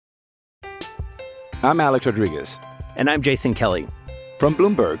I'm Alex Rodriguez. And I'm Jason Kelly. From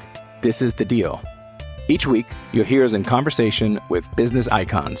Bloomberg, this is The Deal. Each week, you'll hear us in conversation with business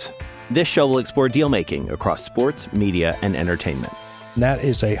icons. This show will explore deal-making across sports, media, and entertainment. That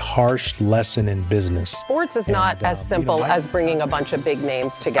is a harsh lesson in business. Sports is not as simple as bringing a bunch of big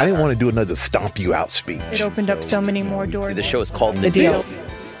names together. I didn't want to do another stomp you out speech. It opened up so many more doors. The show is called The Deal.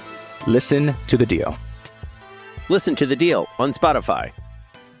 Listen to The Deal. Listen to The Deal on Spotify.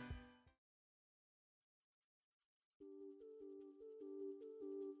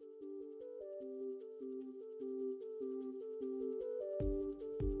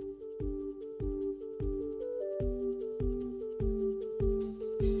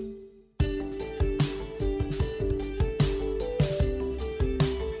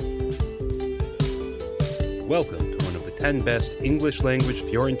 Welcome to one of the 10 best English-language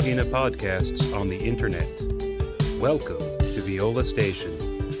Fiorentina podcasts on the internet. Welcome to Viola Station.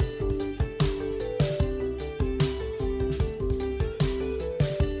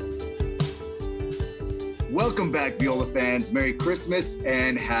 Welcome back, Viola fans. Merry Christmas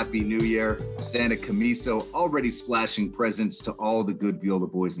and Happy New Year. Santa Camiso already splashing presents to all the good Viola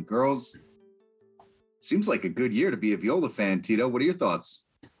boys and girls. Seems like a good year to be a Viola fan, Tito. What are your thoughts?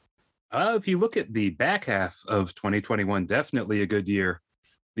 If you look at the back half of 2021, definitely a good year.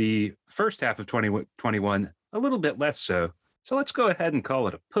 The first half of 2021, a little bit less so. So let's go ahead and call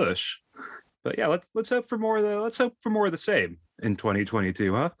it a push. But yeah, let's hope for more of the same in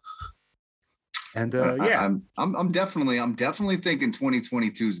 2022, huh? And yeah, I'm definitely thinking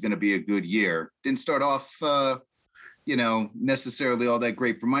 2022 is going to be a good year. Didn't start off, necessarily all that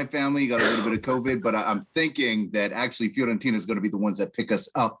great for my family. Got a little bit of COVID, but I'm thinking that actually Fiorentina is going to be the ones that pick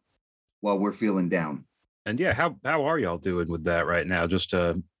us up while we're feeling down. And yeah, how are y'all doing with that right now? Just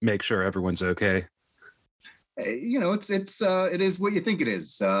to make sure everyone's okay. It is what you think it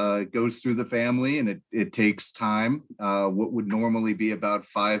is. It goes through the family and it takes time. What would normally be about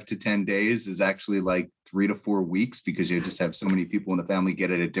 5 to 10 days is actually like 3 to 4 weeks because you just have so many people in the family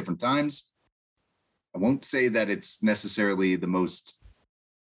get it at different times. I won't say that it's necessarily the most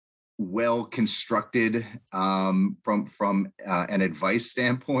well constructed from an advice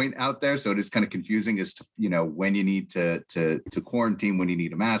standpoint out there, so it is kind of confusing as to when you need to quarantine, when you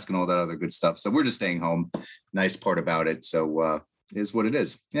need a mask, and all that other good stuff. So we're just staying home. Nice part about it. So it is what it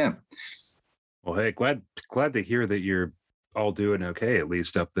is. Yeah. Well, hey, glad to hear that you're all doing okay, at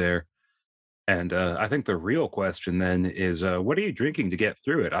least up there. And I think the real question then is, what are you drinking to get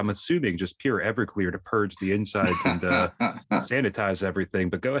through it? I'm assuming just pure Everclear to purge the insides and sanitize everything.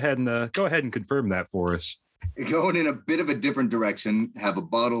 But go ahead and confirm that for us. Going in a bit of a different direction, have a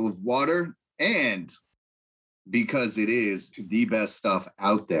bottle of water, and because it is the best stuff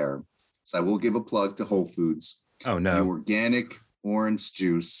out there, so I will give a plug to Whole Foods. Oh no, the organic orange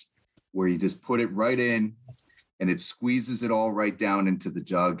juice, where you just put it right in, and it squeezes it all right down into the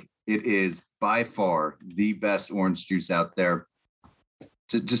jug. It is by far the best orange juice out there.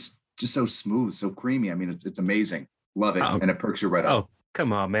 Just so smooth, so creamy. I mean, it's amazing. Love it. And it perks you right up. Oh,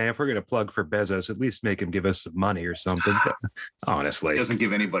 come on, man. If we're going to plug for Bezos, at least make him give us some money or something. Honestly. He doesn't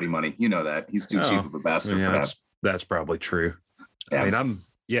give anybody money. You know that. He's too cheap of a bastard for that. That's probably true. Yeah. I mean,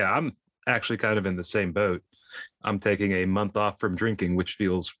 I'm actually kind of in the same boat. I'm taking a month off from drinking, which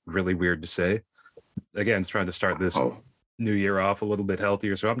feels really weird to say. Again, it's trying to start this new year off a little bit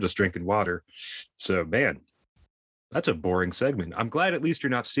healthier, so I'm just drinking water. So man, that's a boring segment. I'm glad at least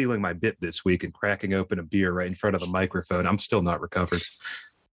you're not stealing my bit this week and cracking open a beer right in front of the microphone. I'm still not recovered.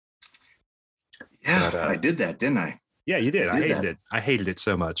 Yeah, but, I did that, didn't I? Yeah, you did. I hated it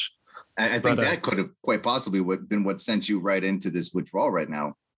so much. I think that could have quite possibly been what sent you right into this withdrawal right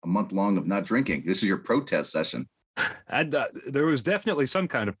now. A month long of not drinking. This is your protest session. And there was definitely some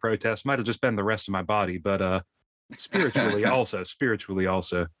kind of protest. Might have just been the rest of my body, but spiritually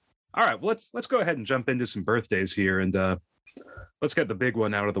also. All right, well, let's go ahead and jump into some birthdays here, and let's get the big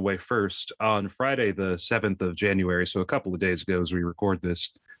one out of the way first. On Friday, the 7th of January, so a couple of days ago as we record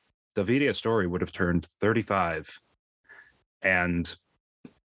this, Davide Astori would have turned 35, and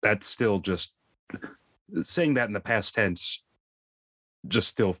that's still just saying that in the past tense just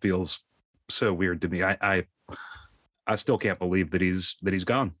still feels so weird to me. I still can't believe that he's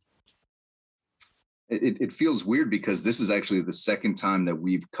gone. It feels weird because this is actually the second time that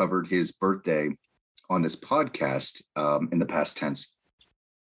we've covered his birthday on this podcast in the past tense.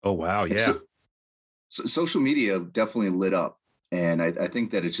 Oh, wow. Yeah. So social media definitely lit up. And I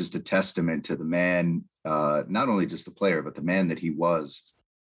think that it's just a testament to the man, not only just the player, but the man that he was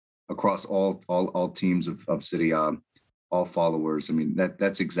across all teams of City, all followers. I mean,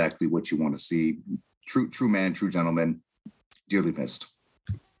 that's exactly what you want to see. True man, true gentleman, dearly missed.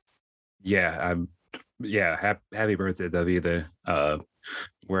 Yeah, Yeah, happy birthday, Davide,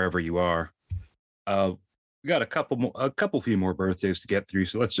 wherever you are. We got a couple few more birthdays to get through,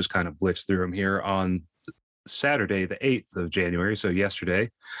 so let's just kind of blitz through them here. On Saturday, the 8th of January, so yesterday,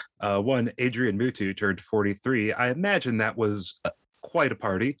 one Adrian Mutu turned 43. I imagine that was quite a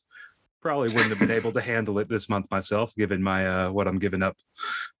party. Probably wouldn't have been able to handle it this month myself, given my what I'm giving up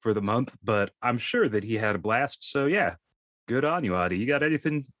for the month, but I'm sure that he had a blast. So yeah, good on you, Adi. You got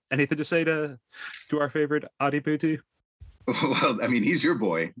anything to say to our favorite Adi Mutu? Well, I mean, he's your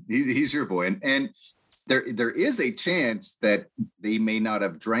boy. He's your boy, and there is a chance that they may not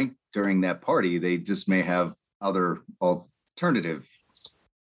have drank during that party. They just may have other alternative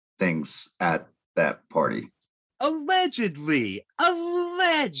things at that party. Allegedly.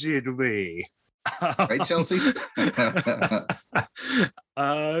 Right, Chelsea?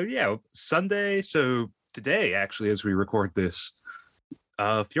 Yeah, Sunday. So today, actually, as we record this,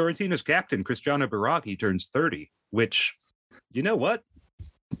 Fiorentina's captain, Cristiano Biraghi, turns 30, which, you know what?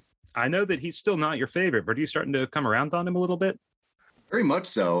 I know that he's still not your favorite, but are you starting to come around on him a little bit? Very much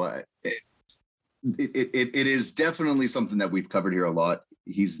so. It is definitely something that we've covered here a lot.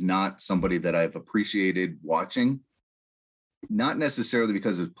 He's not somebody that I've appreciated watching, not necessarily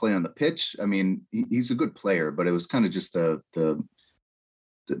because of his play on the pitch. I mean, he's a good player, but it was kind of just the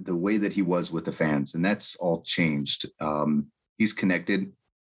way that he was with the fans, and that's all changed. He's connected.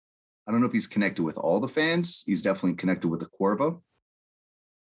 I don't know if he's connected with all the fans. He's definitely connected with the Corva.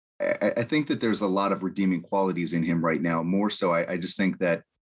 I think that there's a lot of redeeming qualities in him right now. More so, I just think that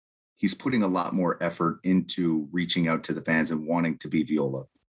he's putting a lot more effort into reaching out to the fans and wanting to be Viola.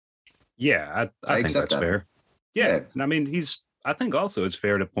 Yeah, I think that's fair. Yeah. And I mean, I think also it's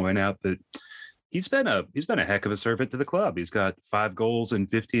fair to point out that he's been a heck of a servant to the club. He's got 5 goals and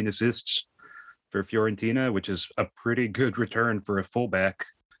 15 assists for Fiorentina, which is a pretty good return for a fullback.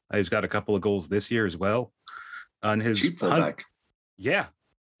 He's got a couple of goals this year as well. On his cheap fullback. Yeah.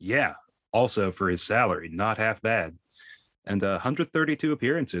 Also for his salary, not half bad. And 132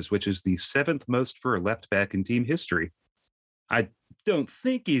 appearances, which is the 7th most for a left back in team history. I don't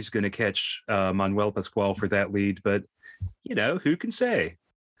think he's going to catch Manuel Pascual for that lead, but, who can say?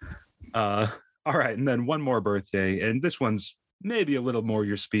 All right, and then one more birthday, and this one's maybe a little more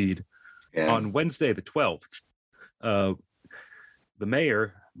your speed. Yeah. On Wednesday, the 12th, the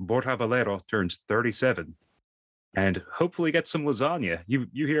mayor, Borja Valero, turns 37. And hopefully get some lasagna. You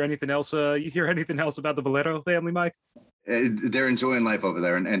hear anything else? You hear anything else about the Valero family, Mike? They're enjoying life over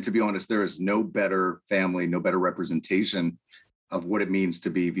there. And to be honest, there is no better family, no better representation of what it means to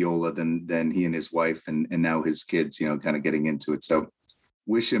be Viola than he and his wife and now his kids, kind of getting into it. So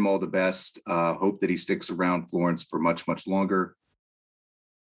wish him all the best. Hope that he sticks around Florence for much, much longer.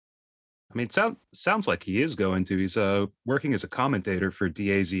 I mean, it sounds like he is going to. He's working as a commentator for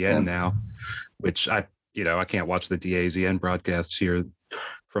DAZN now, which I can't watch the DAZN broadcasts here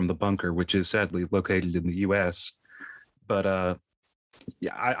from the bunker, which is sadly located in the U.S. But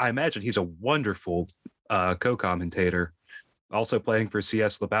I imagine he's a wonderful co-commentator, also playing for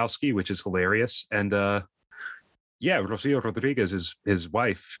CS Lebowski, which is hilarious. And Rocio Rodriguez, his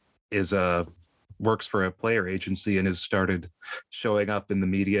wife, works for a player agency and has started showing up in the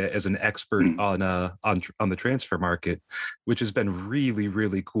media as an expert on the transfer market, which has been really,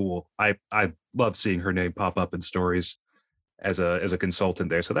 really cool. I love seeing her name pop up in stories as a consultant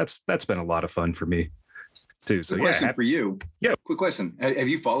there. So that's been a lot of fun for me too. So question for you. Yeah. Quick question. Have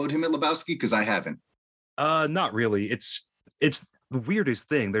you followed him at Lebowski? Because I haven't. Not really. It's the weirdest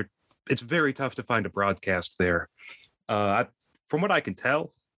thing. It's very tough to find a broadcast there. From what I can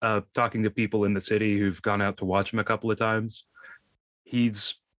tell, talking to people in the city who've gone out to watch him a couple of times,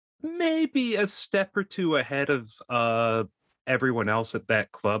 he's maybe a step or two ahead of everyone else at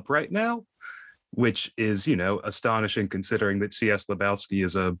that club right now, which is, astonishing considering that CS Lebowski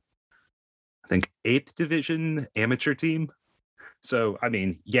is I think 8th division amateur team. So, I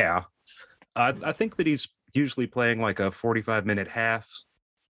mean, yeah, I think that he's usually playing like a 45-minute half,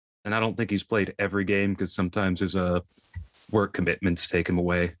 and I don't think he's played every game because sometimes his work commitments take him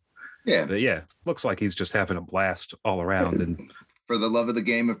away. Yeah. But yeah, looks like he's just having a blast all around. And for the love of the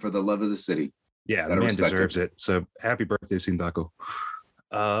game and for the love of the city. Yeah, the man deserves it. So happy birthday, Sindaco.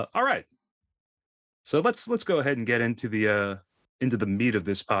 All right. So let's go ahead and get into the meat of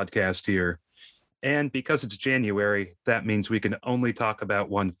this podcast here. And because it's January, that means we can only talk about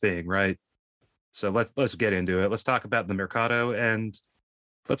one thing, right? So let's get into it. Let's talk about the Mercato, and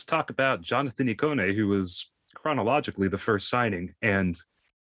let's talk about Jonathan Ikone, who was chronologically the first signing, and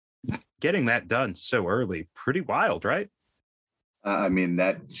getting that done so early. Pretty wild, right? I mean,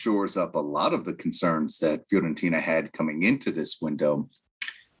 that shores up a lot of the concerns that Fiorentina had coming into this window.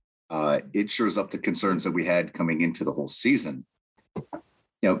 it shores up the concerns that we had coming into the whole season.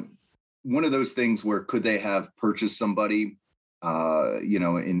 One of those things where could they have purchased somebody,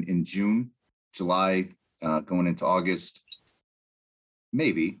 in June, July, going into August?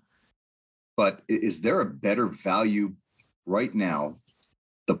 Maybe. But is there a better value right now,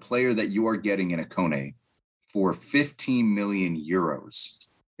 the player that you are getting in Akone for 15 million euros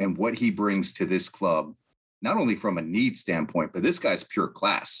and what he brings to this club, not only from a need standpoint, but this guy's pure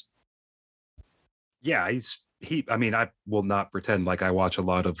class. Yeah, I will not pretend like I watch a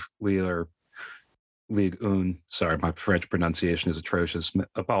lot of Ligue 1. Sorry, my French pronunciation is atrocious.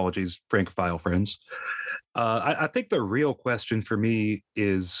 Apologies, Francophile friends. I think the real question for me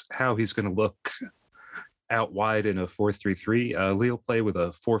is how he's going to look out wide in a 4-3-3. Lille play with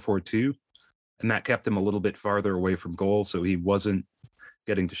a 4-4-2, and that kept him a little bit farther away from goal, so he wasn't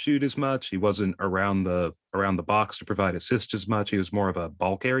getting to shoot as much. He wasn't around the box to provide assists as much. He was more of a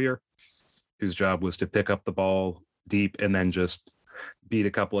ball carrier whose job was to pick up the ball deep and then just beat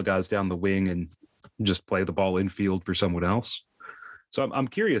a couple of guys down the wing and just play the ball infield for someone else. So I'm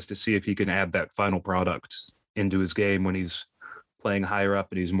curious to see if he can add that final product into his game when he's playing higher up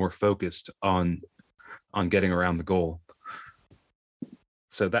and he's more focused on getting around the goal.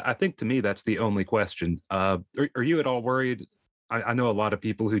 So that, I think, to me, that's the only question. Are you at all worried? I know a lot of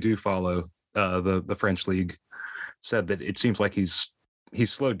people who do follow the French league said that it seems like he's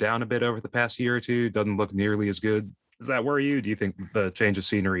slowed down a bit over the past year or two, doesn't look nearly as good. Does that worry you? Do you think the change of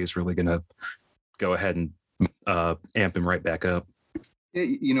scenery is really going to go ahead and amp him right back up?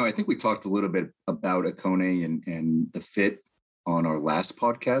 I think we talked a little bit about Akone and the fit on our last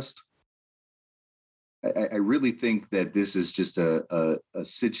podcast. I really think that this is just a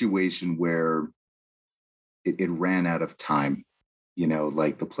situation where it ran out of time.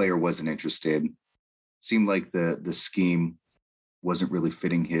 Like the player wasn't interested. Seemed like the scheme wasn't really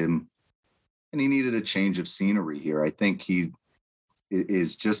fitting him, and he needed a change of scenery here. I think he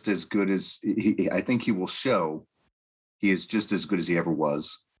is just as good as I think he will show. He is just as good as he ever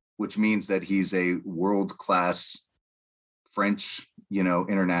was, which means that he's a world-class French,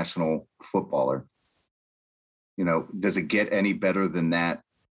 international footballer. Does it get any better than that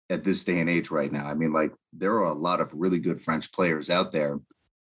at this day and age right now? I mean, like, there are a lot of really good French players out there,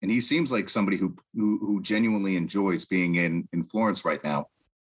 and he seems like somebody who genuinely enjoys being in Florence right now.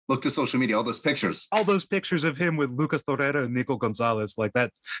 Look to social media, all those pictures of him with Lucas Torreira and Nico Gonzalez, like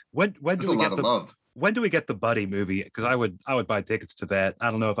that. When do we get the love? When do we get the Buddy movie? Because I would buy tickets to that.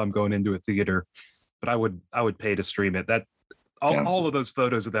 I don't know if I'm going into a theater, but I would pay to stream it. All of those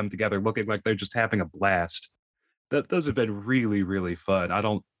photos of them together looking like they're just having a blast. Those have been really, really fun. I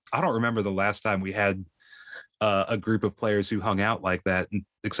don't remember the last time we had a group of players who hung out like that,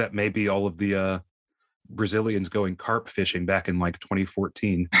 except maybe all of the Brazilians going carp fishing back in like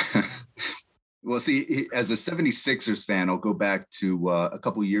 2014. Well, see, as a 76ers fan, I'll go back to a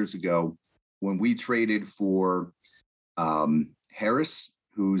couple years ago when we traded for Harris,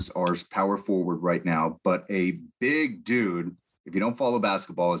 who's our power forward right now, but a big dude. If you don't follow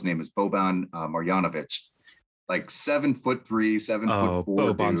basketball, his name is Boban Marjanovic. Like 7'3", 7'4".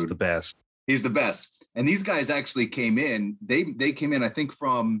 Boban's dude. The best. He's the best. And these guys actually came in. They came in, I think,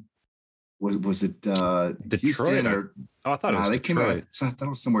 from was it Detroit? Houston or? I thought it was they Detroit. came out. I thought it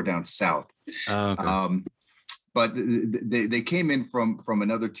was somewhere down south. Okay. But they came in from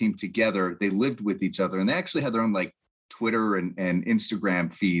another team together. They lived with each other, and they actually had their own like Twitter and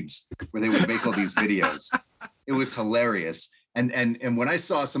Instagram feeds where they would make all these videos. It was hilarious. And when I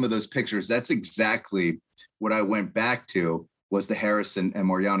saw some of those pictures, that's exactly what I went back to, was the Harrison and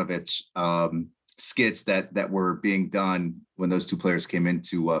Marjanovic skits that were being done when those two players came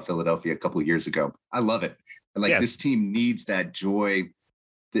into Philadelphia a couple of years ago. I love it. This team needs that joy,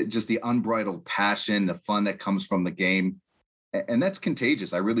 just the unbridled passion, the fun that comes from the game. And that's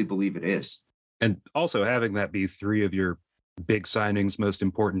contagious. I really believe it is. And also having that be three of your big signings, most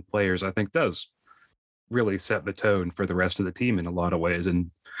important players, I think does really set the tone for the rest of the team in a lot of ways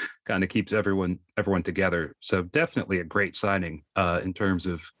and kind of keeps everyone together. So definitely a great signing in terms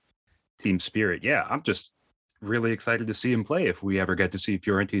of team spirit. Yeah, I'm just really excited to see him play if we ever get to see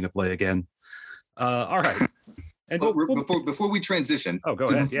Fiorentina play again. All right. And before we transition, go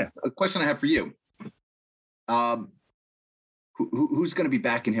ahead. Yeah, a question I have for you. Who's going to be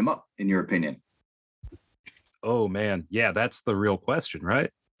backing him up, in your opinion? Oh man, yeah, that's the real question,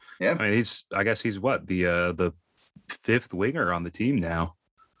 right? Yeah, I mean, I guess he's what, the fifth winger on the team now.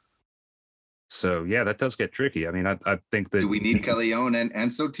 So yeah, that does get tricky. I mean, I think that. Do we need Callejon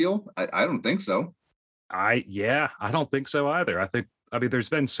and Sotil? I don't think so. I don't think so either. I mean, there's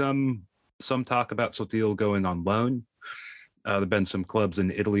been some talk about Sotil going on loan, There've been some clubs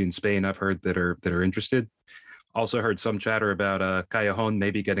in Italy and Spain I've heard that are interested. Also heard some chatter about Callejon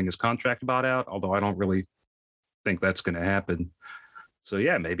maybe getting his contract bought out, although I don't really think that's going to happen. So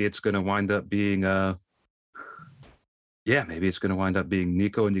yeah, maybe it's going to wind up being Nico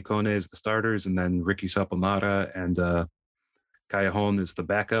and Nicone as the starters, and then Ricky Saponara and Callejon as the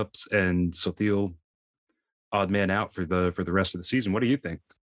backups, and Sotil odd man out for the rest of the season. What do you think?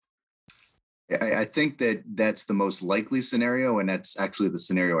 I think that's the most likely scenario, and that's actually the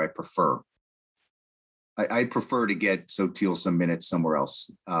scenario I prefer. I prefer to get Sotil some minutes somewhere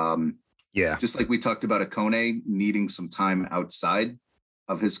else. Just like we talked about Akone needing some time outside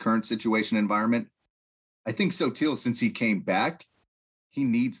of his current situation environment. I think Sotil, since he came back, he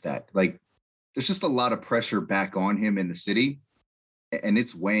needs that. Like, there's just a lot of pressure back on him in the city, and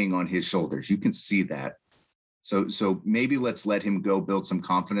it's weighing on his shoulders. You can see that. So maybe let's let him go build some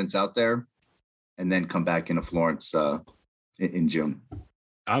confidence out there, and then come back into Florence in June.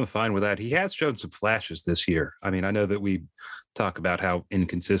 I'm fine with that. He has shown some flashes this year. I mean, I know that we talk about how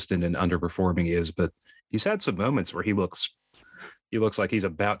inconsistent and underperforming he is, but he's had some moments where he looks like he's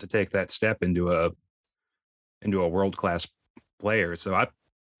about to take that step into a world-class player. So I'd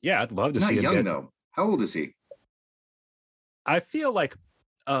love to see him. He's not young though. How old is he? I feel like,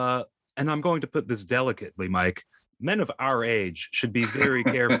 and I'm going to put this delicately, Mike, men of our age should be very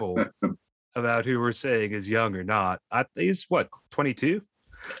careful about who we're saying is young or not. He's what, 22?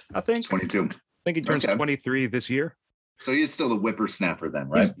 I think 22. I think he turns 23 this year. So he's still a whippersnapper then,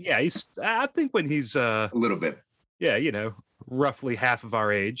 right? I think when he's a little bit. Yeah, roughly half of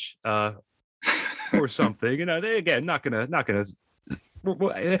our age, or something. Again, not gonna.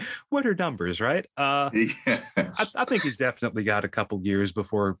 What are numbers, right? Yeah. I think he's definitely got a couple years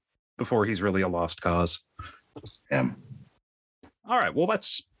before he's really a lost cause. Yeah. All right. Well,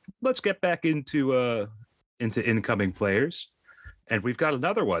 let's get back into incoming players. And we've got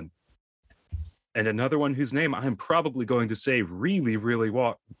another one. And another one whose name I'm probably going to say really, really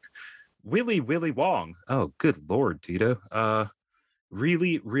Wong. Willy Wong. Oh, good Lord, Tito.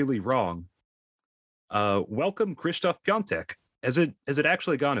 Really, really wrong. Welcome, Krzysztof Piątek. Has it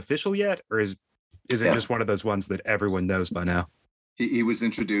actually gone official yet? Or is it just one of those ones that everyone knows by now? He was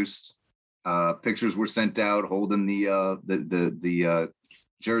introduced. Pictures were sent out holding the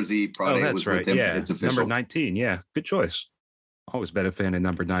jersey. Prade was right. With him. Yeah. It's official. Number 19. Yeah. Good choice. Always been a fan of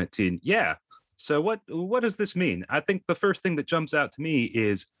number 19. Yeah. So what does this mean? I think the first thing that jumps out to me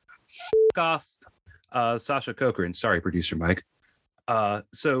is off Sasha Kokorin. Sorry, producer Mike.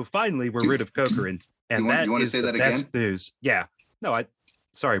 So finally we're rid of Kokorin. And you want to say that again? News. Yeah. No,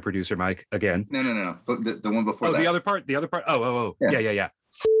 sorry, producer Mike, again. No. The one before that. The other part. Oh. Yeah.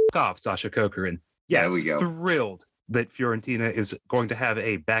 Off Sasha Kokorin. Yeah, there we go. Thrilled that Fiorentina is going to have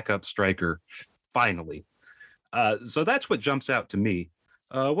a backup striker finally. So that's what jumps out to me.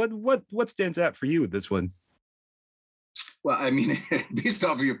 What stands out for you with this one? Well, I mean, based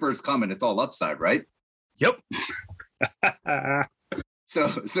off of your first comment, it's all upside, right? Yep.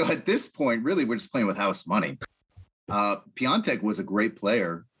 So at this point, really, we're just playing with house money. Piątek was a great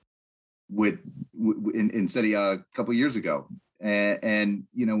player in Serie A a couple years ago, and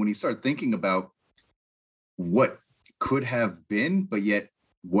when you start thinking about what could have been, but yet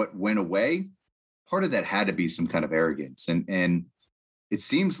what went away, part of that had to be some kind of arrogance, and it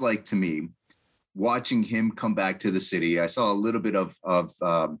seems like to me, watching him come back to the city, I saw a little bit of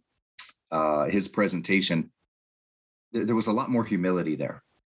his presentation. There was a lot more humility there.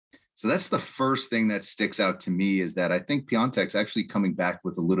 So that's the first thing that sticks out to me, is that I think Piątek's actually coming back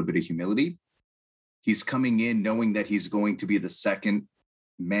with a little bit of humility. He's coming in knowing that he's going to be the second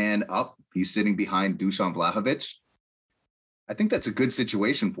man up. He's sitting behind Dusan Vlahovic. I think that's a good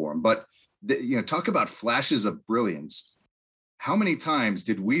situation for him. But talk about flashes of brilliance. How many times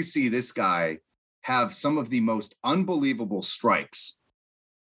did we see this guy have some of the most unbelievable strikes?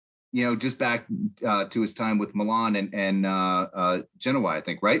 Just back to his time with Milan and Genoa, I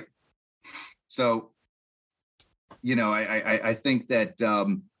think, right? So, I think that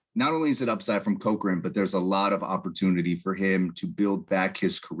not only is it upside from Kokorin, but there's a lot of opportunity for him to build back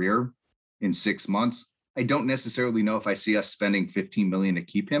his career in 6 months. I don't necessarily know if I see us spending 15 million to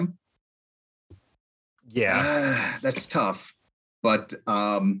keep him. Yeah, that's tough. But,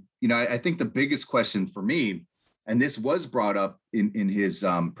 I think the biggest question for me, and this was brought up in his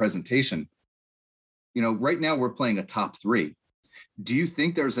presentation, right now we're playing a top three. Do you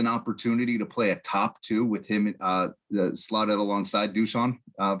think there's an opportunity to play a top two with him slotted alongside Dusan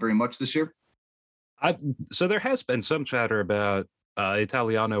very much this year? So there has been some chatter about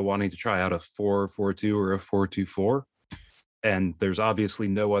Italiano wanting to try out a 4-4-2 or a 4-2-4. And there's obviously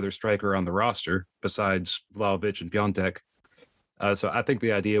no other striker on the roster besides Vlahovic and Piątek. So I think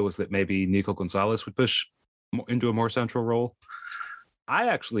the idea was that maybe Nico Gonzalez would push into a more central role. I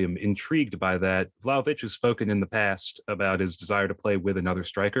actually am intrigued by that. Vlahovic has spoken in the past about his desire to play with another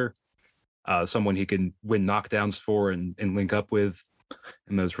striker, someone he can win knockdowns for and link up with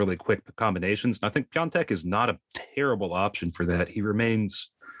in those really quick combinations. And I think Piontek is not a terrible option for that. He remains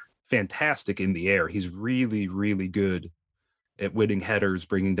fantastic in the air. He's really, really good at winning headers,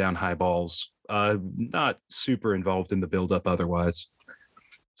 bringing down high balls, not super involved in the build-up otherwise.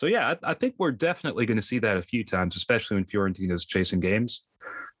 So, yeah, I think we're definitely going to see that a few times, especially when Fiorentina's chasing games.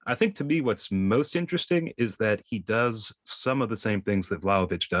 I think to me what's most interesting is that he does some of the same things that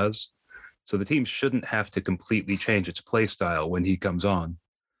Vlahovic does. So the team shouldn't have to completely change its play style when he comes on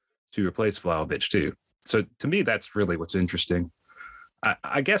to replace Vlahovic too. So to me, that's really what's interesting.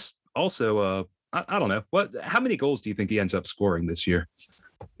 I guess also, I don't know. How many goals do you think he ends up scoring this year?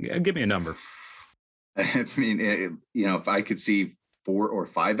 Give me a number. I mean, if I could see 4 or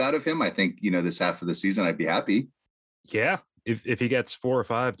 5 out of him, I think, this half of the season, I'd be happy. Yeah. If he gets 4 or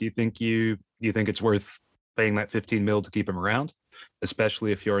 5, do you think it's worth paying that 15 mil to keep him around,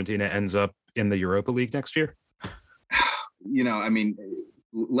 especially if Fiorentina ends up in the Europa League next year? I mean,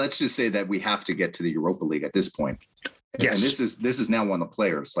 let's just say that we have to get to the Europa League at this point. Yes. And this is now on the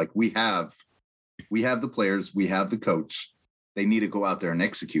players. Like we have the players, we have the coach. They need to go out there and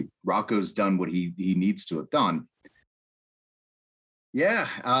execute. Rocco's done what he needs to have done. Yeah,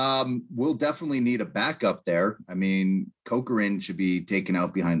 we'll definitely need a backup there. I mean, Kokorin should be taken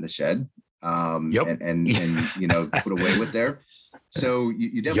out behind the shed, Yep. and put away with there. So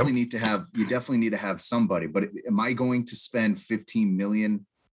you definitely need to have somebody. But am I going to spend 15 million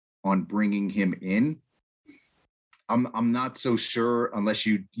on bringing him in? I'm not so sure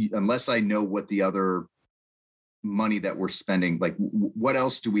unless I know what the other money that we're spending. Like, what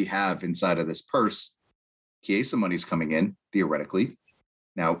else do we have inside of this purse? Chiesa money's coming in theoretically.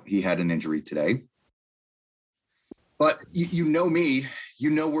 Now, he had an injury today. But you know me, you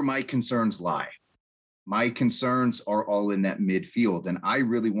know where my concerns lie. My concerns are all in that midfield. And I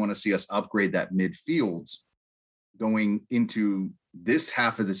really want to see us upgrade that midfield going into this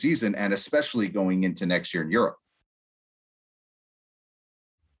half of the season and especially going into next year in Europe.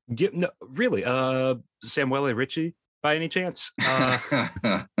 No, really, Samuele Ricci by any chance? No,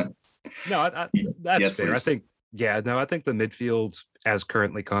 that's yes, fair. please. I think the midfield as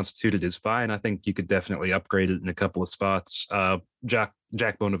currently constituted is fine. I think you could definitely upgrade it in a couple of spots. Jack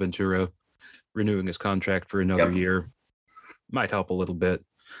Bonaventura renewing his contract for another year might help a little bit.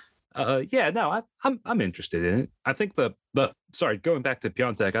 I'm interested in it. I think going back to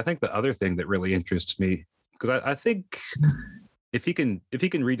Piontek, I think the other thing that really interests me, because I think if he can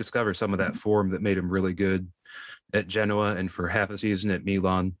rediscover some of that form that made him really good at Genoa and for half a season at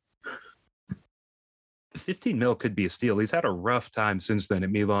Milan, 15 mil could be a steal. He's had a rough time since then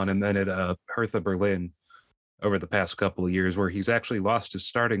at Milan and then at Hertha Berlin over the past couple of years, where he's actually lost his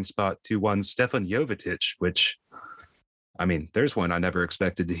starting spot to one Stefan Jovetic, which, I mean, there's one I never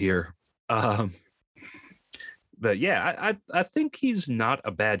expected to hear. But yeah, I think he's not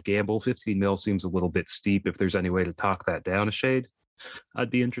a bad gamble. 15 mil seems a little bit steep. If there's any way to talk that down a shade,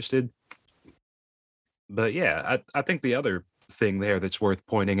 I'd be interested. But yeah, I think the other thing there that's worth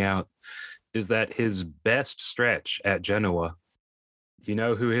pointing out is that his best stretch at Genoa, you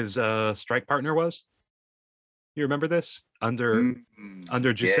know who his strike partner was? You remember this? Under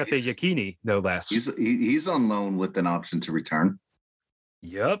Giuseppe Iachini, no less. He's on loan with an option to return.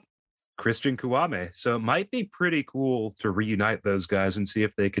 Yep. Christian Kouame. So it might be pretty cool to reunite those guys and see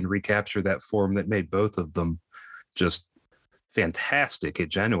if they can recapture that form that made both of them just fantastic at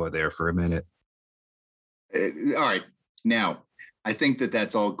Genoa there for a minute. All right. Now, I think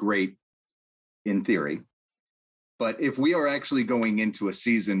that's all great in theory. But if we are actually going into a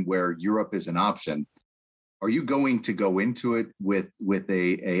season where Europe is an option, are you going to go into it with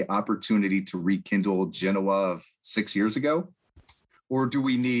a opportunity to rekindle Genoa of 6 years ago? Or do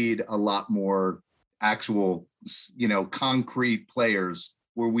we need a lot more actual, concrete players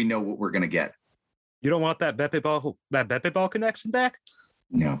where we know what we're going to get? You don't want that Beppe Ball connection back?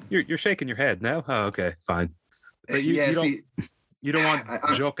 No. You're shaking your head. No? Oh, okay, fine. But you don't want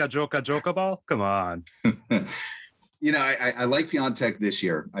Joka Ball? Come on. I like Piontek this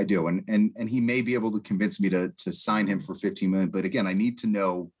year. I do. And he may be able to convince me to sign him for 15 million. But again, I need to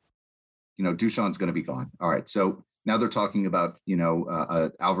know, Dušan's going to be gone. All right. So now they're talking about,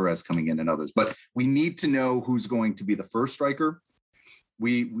 Alvarez coming in and others, but we need to know who's going to be the first striker.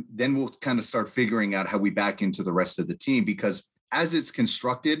 Then we'll kind of start figuring out how we back into the rest of the team, because as it's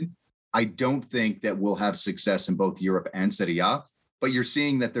constructed, I don't think that we'll have success in both Europe and Serie A, but you're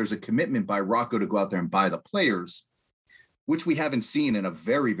seeing that there's a commitment by Rocco to go out there and buy the players, which we haven't seen in a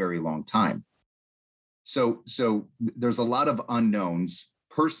very, very long time. So there's a lot of unknowns.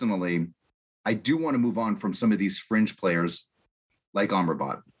 Personally, I do want to move on from some of these fringe players like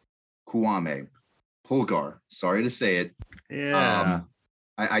Amrabat, Kouame, Pulgar. Sorry to say it. Yeah.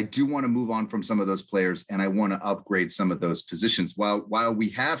 I do want to move on from some of those players, and I want to upgrade some of those positions. While we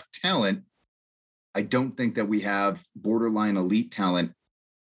have talent, I don't think that we have borderline elite talent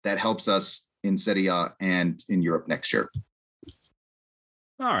that helps us in Serie A and in Europe next year.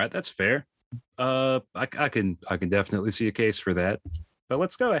 All right, that's fair. I can definitely see a case for that. But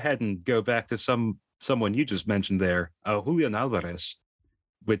let's go ahead and go back to someone you just mentioned there, Julian Alvarez,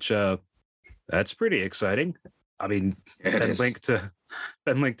 which that's pretty exciting. I mean, been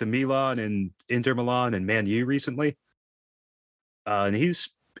linked to Milan and Inter Milan and Man U recently. And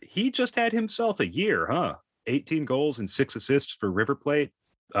he just had himself a year, huh? 18 goals and 6 assists for River Plate.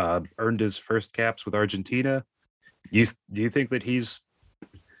 Earned his first caps with Argentina. Do you think that he's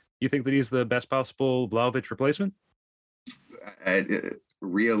the best possible Vlahovic replacement?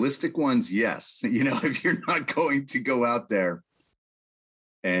 Realistic ones, yes. You know, if you're not going to go out there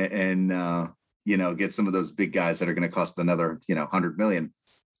and get some of those big guys that are going to cost another, 100 million.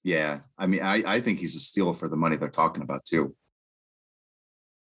 Yeah. I mean, I think he's a steal for the money they're talking about too.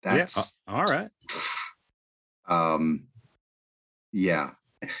 That's all right. Yeah.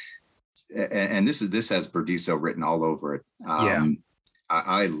 And this has Berdiso written all over it.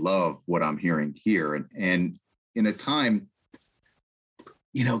 I love what I'm hearing here. And in a time,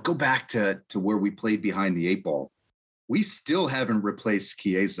 go back to where we played behind the 8 ball. We still haven't replaced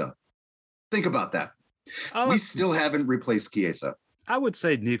Chiesa. Think about that. We still haven't replaced Chiesa. I would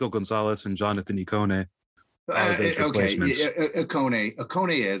say Nico Gonzalez and Jonathan Ikone are those replacements.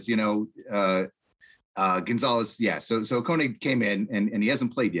 Ikone is, Gonzalez. Yeah. So Ikone came in and he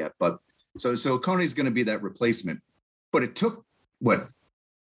hasn't played yet, but so Ikone is going to be that replacement. But it took what,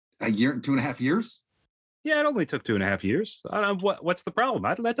 a year, 2.5 years? Yeah, it only took 2.5 years. I don't know what's the problem.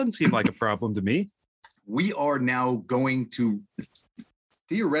 That doesn't seem like a problem to me. We are now going to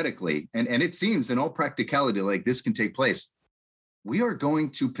theoretically, and it seems in all practicality like this can take place. We are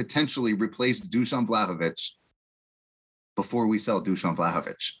going to potentially replace Dusan Vlahovic before we sell Dusan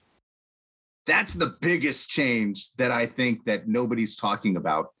Vlahovic. That's the biggest change that I think that nobody's talking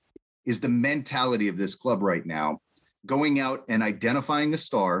about, is the mentality of this club right now, going out and identifying a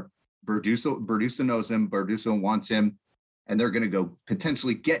star. Berdusa knows him. Berdusa wants him, and they're going to go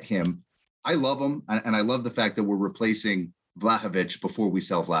potentially get him. I love him, and I love the fact that we're replacing Vlahovic before we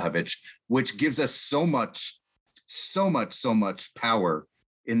sell Vlahovic, which gives us so much power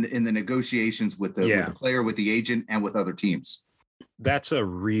in the negotiations with the player, with the agent, and with other teams. That's a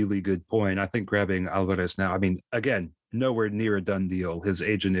really good point. I think grabbing Alvarez now, I mean, again, nowhere near a done deal. His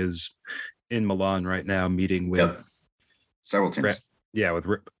agent is in Milan right now, meeting with several teams. With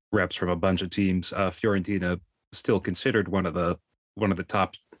reps from a bunch of teams. Fiorentina still considered one of the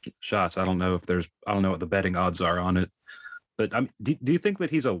top shots. I don't know what the betting odds are on it. But do you think that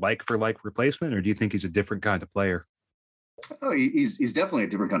he's a like for like replacement, or do you think he's a different kind of player? Oh, he's definitely a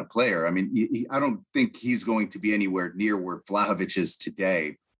different kind of player. I mean, I don't think he's going to be anywhere near where Vlahovic is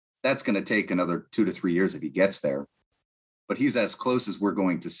today. That's going to take another 2 to 3 years if he gets there. But he's as close as we're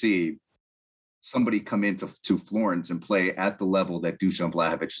going to see somebody come into Florence and play at the level that Dusan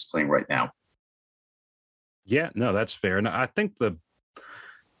Vlahovic is playing right now. Yeah, no, that's fair. And I think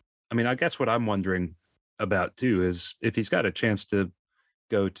I guess what I'm wondering about too is if he's got a chance to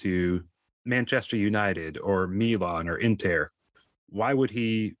go to Manchester United or Milan or Inter, why would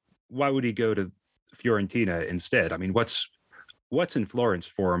he go to Fiorentina instead? I mean, what's in Florence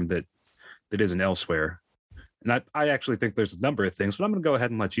for him that isn't elsewhere? And I actually think there's a number of things, but I'm going to go ahead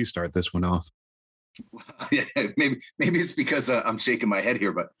and let you start this one off. Yeah, maybe it's because I'm shaking my head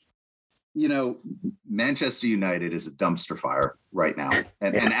here, but Manchester United is a dumpster fire right now,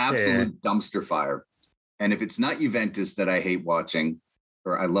 an absolute dumpster fire. And if it's not Juventus that I hate watching,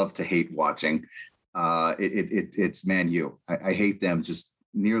 or I love to hate watching, it's Man U. I hate them just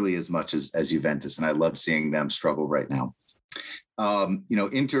nearly as much as Juventus, and I love seeing them struggle right now.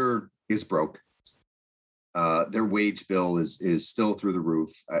 Inter is broke. Their wage bill is still through the roof.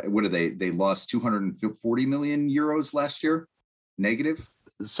 What are they? They lost 240 million euros last year, negative.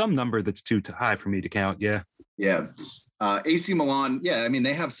 Some number that's too high for me to count. Yeah. Yeah. AC Milan. Yeah. I mean,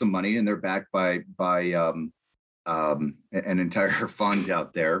 they have some money and they're backed by an entire fund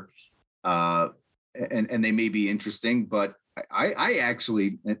out there. And they may be interesting, but I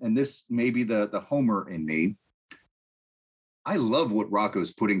actually, and this may be the homer in me, I love what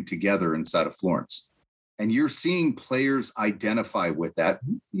Rocco's putting together inside of Florence. And you're seeing players identify with that.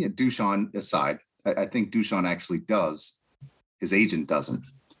 Dusan aside, I think Dusan actually does. His agent doesn't.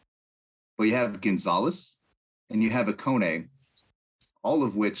 But you have Gonzalez and you have Akone, all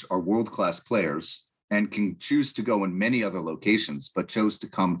of which are world-class players and can choose to go in many other locations, but chose to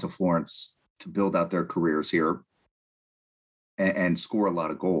come to Florence to build out their careers here and score a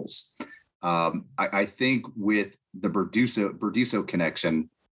lot of goals. I think with the Burdisso connection,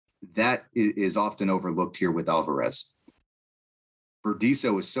 that is often overlooked here with Alvarez.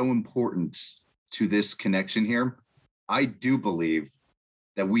 Burdisso is so important to this connection here. I do believe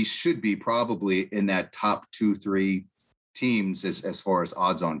that we should be probably in that top 2-3 teams as far as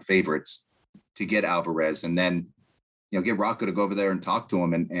odds-on favorites to get Alvarez, and then get Rocco to go over there and talk to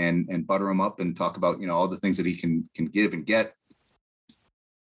him and butter him up and talk about all the things that he can give and get.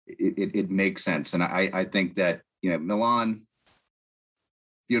 It makes sense, and I think that Milan,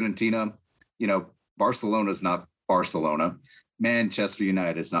 Fiorentina, Barcelona is not Barcelona. Manchester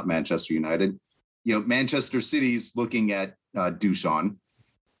United is not Manchester United. Manchester City's looking at Dusan.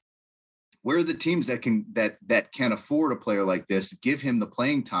 Where are the teams that can afford a player like this, give him the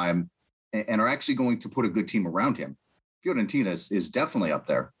playing time, and are actually going to put a good team around him? Fiorentina is definitely up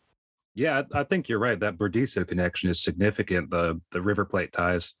there. Yeah, I think you're right. That Burdisso connection is significant. The River Plate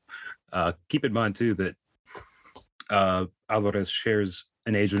ties. Keep in mind too that Alvarez shares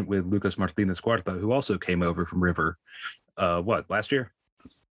an agent with Lucas Martinez Cuarta, who also came over from River. Last year?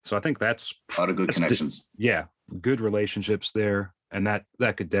 So I think that's a lot of good connections. Good relationships there, and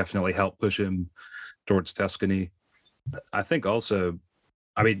that could definitely help push him towards Tuscany. I think also,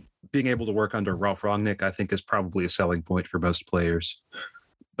 being able to work under Ralf Rangnick, I think is probably a selling point for most players.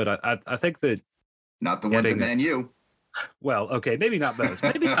 But I think that not the ones in Man U. Well, okay, maybe not those.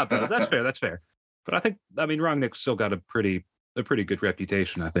 Maybe not those. That's fair. That's fair. But I think Rangnick's still got a pretty good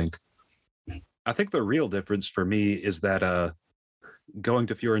reputation. I think the real difference for me is that going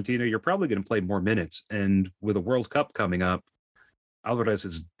to Fiorentina, you're probably going to play more minutes, and with a World Cup coming up, Alvarez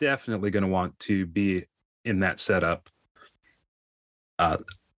is definitely going to want to be in that setup. How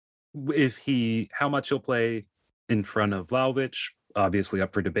much he'll play in front of Vlahovic, obviously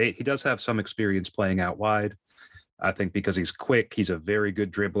up for debate. He does have some experience playing out wide. I think because he's quick, he's a very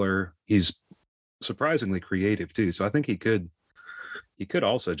good dribbler. He's surprisingly creative too. So I think he could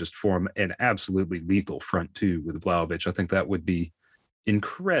also just form an absolutely lethal front two with Vlahovic. I think that would be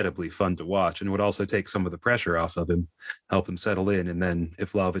incredibly fun to watch, and would also take some of the pressure off of him, help him settle in, and then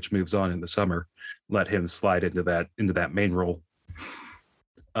if Vlahovic moves on in the summer, let him slide into that main role.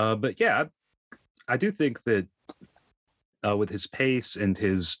 But yeah, I do think that with his pace and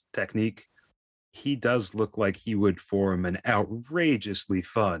his technique, he does look like he would form an outrageously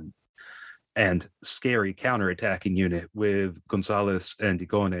fun and scary counterattacking unit with Gonzalez and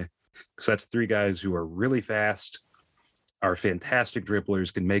Ikone, because that's three guys who are really fast, are fantastic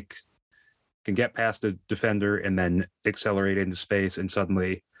dribblers, can get past a defender and then accelerate into space, and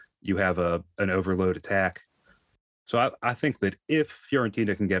suddenly you have an overload attack. So I think that if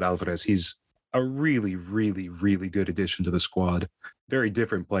Fiorentina can get Alvarez, he's a really, really, really good addition to the squad. Very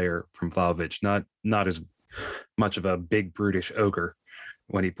different player from Vlahovic, not as much of a big brutish ogre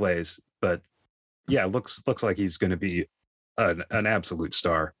when he plays, but yeah, looks like he's going to be an absolute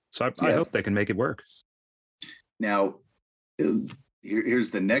star. So I hope they can make it work. Now,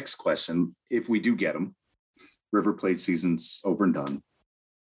 here's the next question. If we do get him, River Plate season's over and done.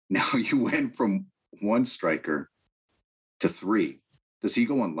 Now you went from one striker to three. Does he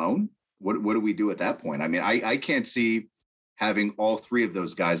go on loan? What do we do at that point? I can't see having all three of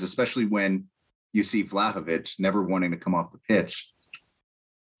those guys, especially when you see Vlahovic never wanting to come off the pitch.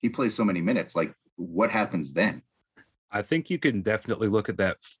 He plays so many minutes. Like, what happens then? I think you can definitely look at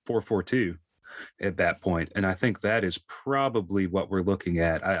that 4-4-2 at that point, and I think that is probably what we're looking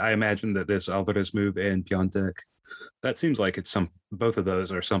at. I imagine that this Alvarez move and Piontek, that seems like both of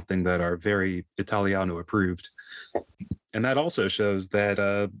those are something that are very Italiano approved, and that also shows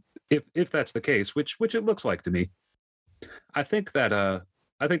that if that's the case, which it looks like to me, I think that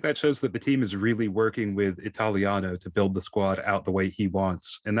shows that the team is really working with Italiano to build the squad out the way he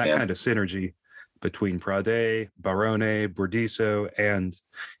wants, and that kind of synergy between Prade, Barone, Burdisso, and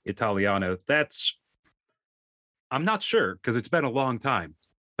Italiano. I'm not sure because it's been a long time,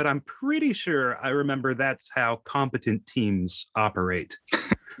 but I'm pretty sure I remember that's how competent teams operate.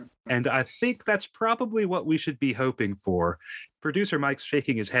 And I think that's probably what we should be hoping for. Producer Mike's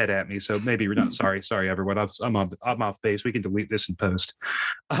shaking his head at me, so maybe we're not sorry, everyone. I'm off base. We can delete this in post.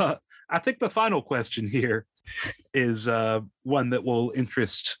 I think the final question here is one that will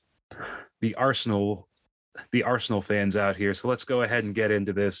interest the Arsenal fans out here. So let's go ahead and get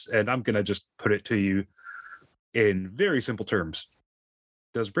into this. And I'm going to just put it to you in very simple terms.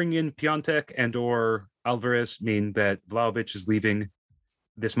 Does bringing in Piontek and or Alvarez mean that Vlahovic is leaving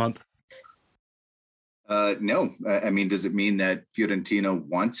this month? No. I mean, does it mean that Fiorentina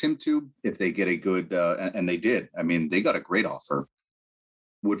wants him to if they get a good, and they did. I mean, they got a great offer.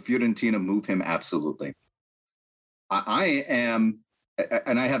 Would Fiorentina move him? Absolutely. I am,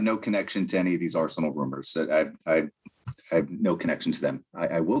 and I have no connection to any of these Arsenal rumors. I have no connection to them.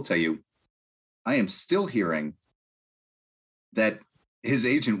 I will tell you, I am still hearing that his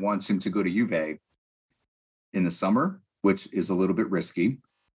agent wants him to go to Juve in the summer, which is a little bit risky.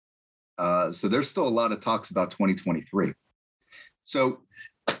 So there's still a lot of talks about 2023. So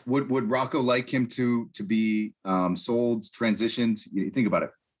would Rocco like him to be sold, transitioned? You think about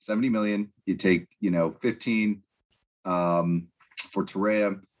it, 70 million. You take 15 for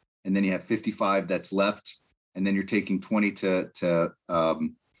Torreira, and then you have 55 that's left, and then you're taking 20 to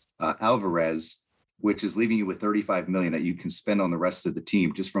Alvarez, which is leaving you with 35 million that you can spend on the rest of the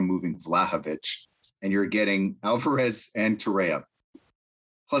team just from moving Vlahovic, and you're getting Alvarez and Torreira,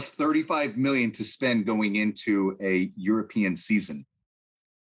 plus 35 million to spend going into a European season.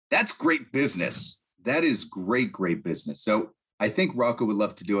 That's great business. That is great business. So I think Rocco would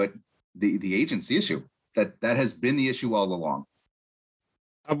love to do it. The agency issue, that has been the issue all along.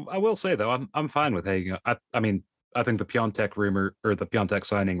 I will say though, I'm fine with hanging. I mean, I think the Piontek rumor, or the Piontek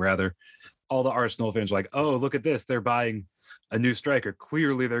signing rather, all the Arsenal fans are like, oh, look at this, they're buying a new striker.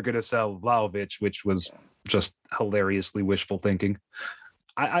 Clearly they're going to sell Vlahovic, which was just hilariously wishful thinking.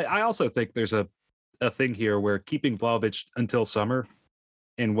 I also think there's a thing here where keeping Vlahovic until summer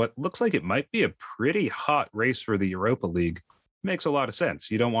in what looks like it might be a pretty hot race for the Europa League makes a lot of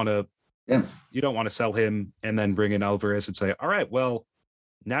sense. You don't want to sell him and then bring in Alvarez and say, all right, well,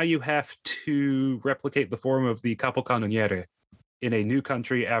 now you have to replicate the form of the Capocannoniere in a new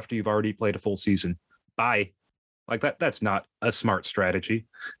country after you've already played a full season. Bye. Like that's not a smart strategy.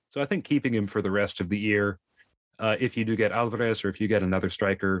 So I think keeping him for the rest of the year, if you do get Alvarez or if you get another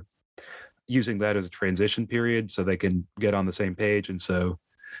striker, using that as a transition period so they can get on the same page. And so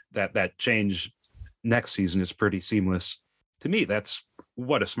that change next season is pretty seamless. To me, that's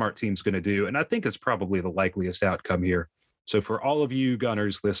what a smart team's going to do. And I think it's probably the likeliest outcome here. So for all of you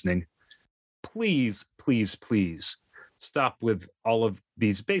Gunners listening, please stop with all of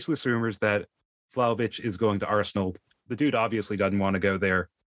these baseless rumors that Vlahovic is going to Arsenal. The dude obviously doesn't want to go there.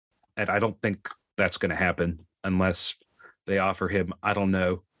 And I don't think that's going to happen unless they offer him, I don't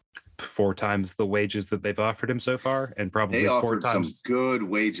know, 4 times the wages that they've offered him so far. And probably they 4 offered times. Some good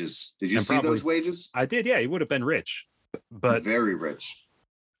wages. Did you see those wages? I did. Yeah, he would have been rich, but very rich.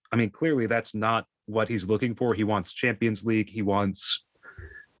 I mean, clearly that's not what he's looking for. He wants Champions League. He wants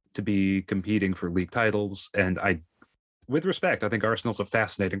to be competing for league titles. And with respect, I think Arsenal's a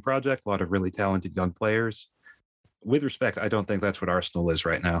fascinating project, a lot of really talented young players. With respect, I don't think that's what Arsenal is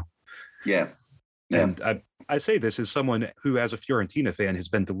right now. Yeah. And I say this as someone who, as a Fiorentina fan, has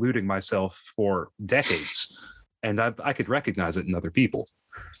been deluding myself for decades, and I could recognize it in other people.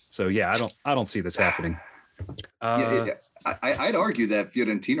 So yeah, I don't see this happening. I'd argue that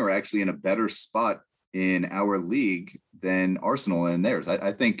Fiorentina are actually in a better spot in our league than Arsenal in theirs.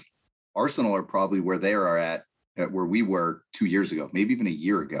 I think Arsenal are probably where they are at where we were 2 years ago, maybe even a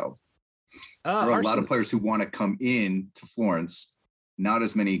year ago. There are a lot of players who want to come in to Florence. Not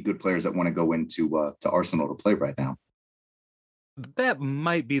as many good players that want to go into to Arsenal to play right now. That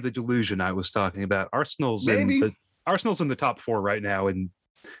might be the delusion I was talking about. Arsenal's in the top 4 right now in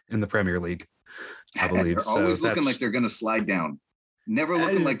the Premier League, I believe. They're always looking like they're going to slide down. Never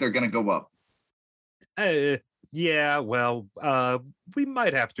looking like they're going to go up. Yeah, well, we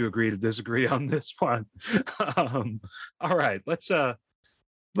might have to agree to disagree on this one. All right, let's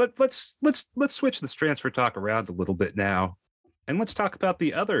switch this transfer talk around a little bit now. And let's talk about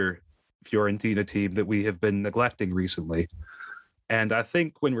the other Fiorentina team that we have been neglecting recently. And I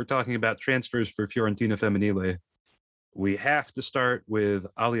think when we're talking about transfers for Fiorentina Femminile, we have to start with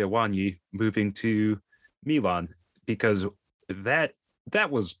Ali Awani moving to Milan, because that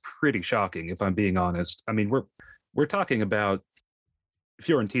was pretty shocking, if I'm being honest. I mean, we're talking about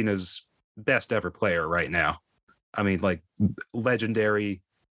Fiorentina's best ever player right now. I mean, like, legendary,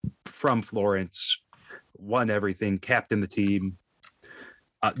 from Florence, won everything, captained the team,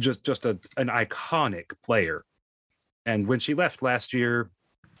 just an iconic player. And when she left last year,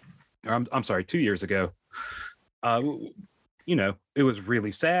 I'm sorry, 2 years ago, it was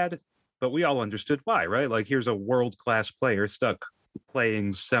really sad, but we all understood why, right? Like, here's a world-class player stuck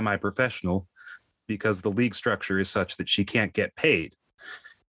playing semi-professional because the league structure is such that she can't get paid.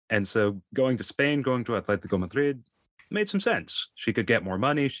 And so going to Spain, going to Atletico Madrid made some sense. She could get more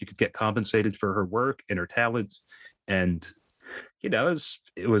money. She could get compensated for her work and her talent. And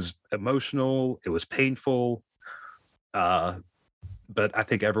it was emotional, it was painful. But I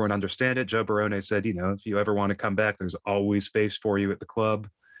think everyone understand it. Joe Barone said, if you ever want to come back, there's always space for you at the club.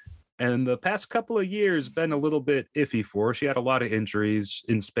 And the past couple of years been a little bit iffy for her. She had a lot of injuries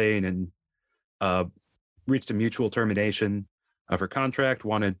in Spain and reached a mutual termination of her contract,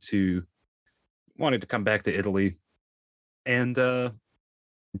 wanted to come back to Italy, and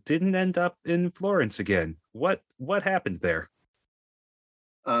didn't end up in Florence again. What happened there?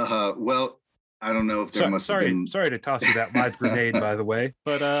 Well, I don't know if there must have been... Sorry to toss you that live grenade, by the way,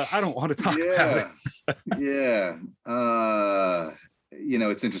 but I don't want to talk about it. Yeah.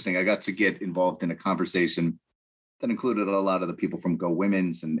 It's interesting. I got to get involved in a conversation that included a lot of the people from Go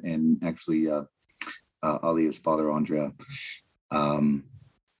Women's and actually Alia's father, Andrea.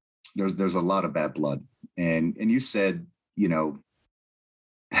 There's a lot of bad blood. And you said,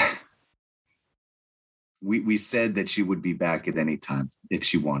 we said that she would be back at any time if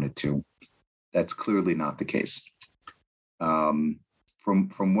she wanted to. That's clearly not the case. From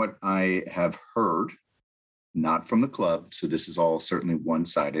what I have heard, not from the club, so this is all certainly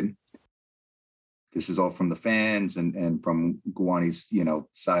one-sided. This is all from the fans and from Guani's,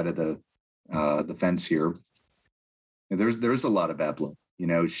 side of the fence here. And there's a lot of bad blood.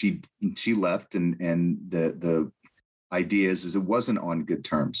 She left, and the idea is it wasn't on good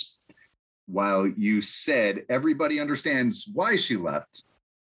terms. While you said everybody understands why she left,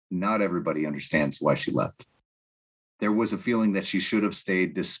 not everybody understands why she left. There was a feeling that she should have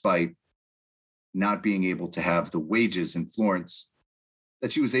stayed despite not being able to have the wages in Florence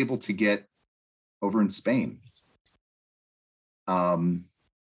that she was able to get over in Spain. There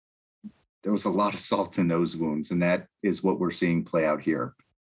was a lot of salt in those wounds, and that is what we're seeing play out here.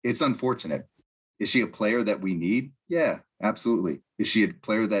 It's unfortunate. Is she a player that we need? Yeah, absolutely. Is she a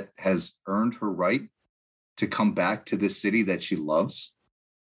player that has earned her right to come back to this city that she loves,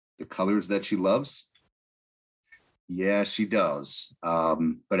 the colors that she loves? Yeah, she does.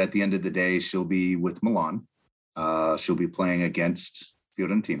 But at the end of the day, she'll be with Milan. She'll be playing against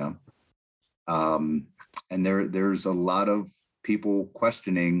Fiorentina. And there's a lot of people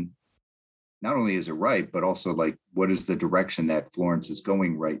questioning, not only is it right, but also like, what is the direction that Florence is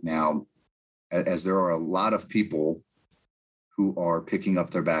going right now? As there are a lot of people who are picking up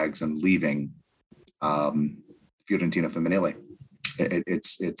their bags and leaving Fiorentina Femminile.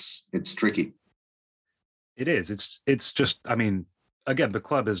 It's tricky. It is. It's just, again, the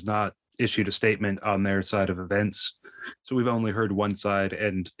club has not issued a statement on their side of events. So we've only heard one side,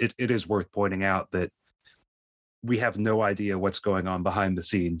 and it is worth pointing out that we have no idea what's going on behind the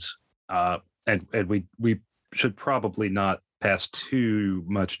scenes. And we should probably not pass too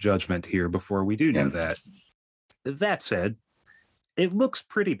much judgment here before we do know that. That said, it looks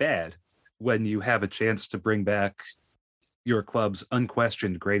pretty bad when you have a chance to bring back your club's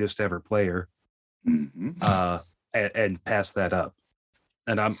unquestioned greatest ever player, and pass that up.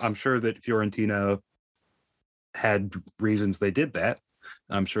 And I'm sure that Fiorentina had reasons they did that.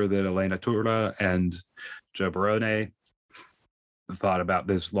 I'm sure that Elena Turra and Joe Barone thought about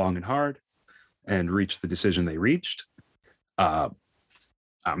this long and hard and reached the decision they reached. I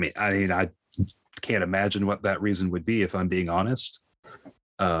can't imagine what that reason would be, if I'm being honest.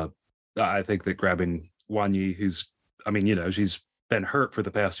 I think that grabbing Guani, who's, she's been hurt for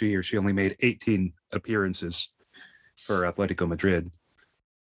the past few years. She only made 18 appearances for Atletico Madrid.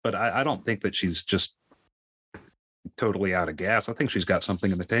 But I don't think that she's just totally out of gas. I think she's got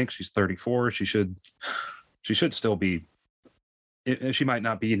something in the tank. She's 34. She should still be, she might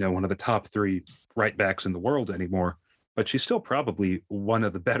not be, one of the top 3 right backs in the world anymore, but she's still probably one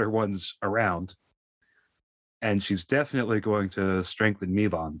of the better ones around. And she's definitely going to strengthen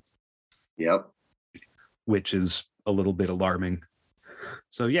Milan. Yep. Which is a little bit alarming.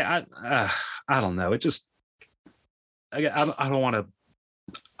 So yeah, I don't know. It just, I don't want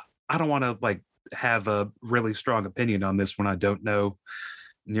to like have a really strong opinion on this when I don't know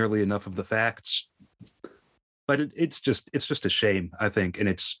nearly enough of the facts. But it's just a shame, I think, and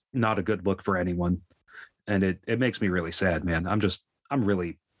it's not a good look for anyone. And it makes me really sad, man. I'm just not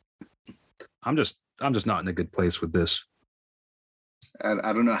in a good place with this.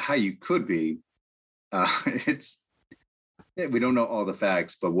 I don't know how you could be. We don't know all the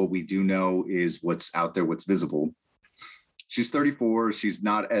facts, but what we do know is what's out there, what's visible. She's 34. She's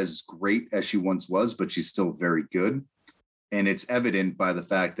not as great as she once was, but she's still very good. And it's evident by the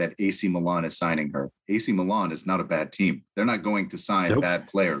fact that AC Milan is signing her. AC Milan is not a bad team. They're not going to sign bad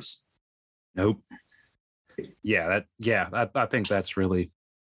players. Nope. I think that's really.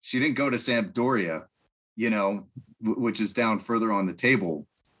 She didn't go to Sampdoria, which is down further on the table.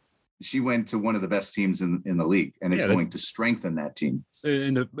 she went to one of the best teams in the league, and is going to strengthen that team.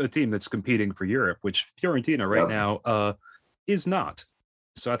 In a team that's competing for Europe, which Fiorentina right now is not.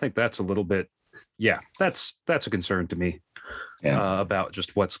 So I think that's a little bit, that's a concern to me about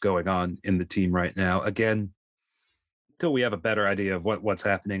just what's going on in the team right now. Again, until we have a better idea of what's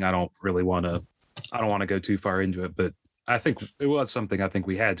happening, I don't want to go too far into it, but I think it was something I think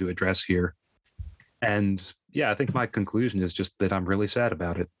we had to address here. And I think my conclusion is just that I'm really sad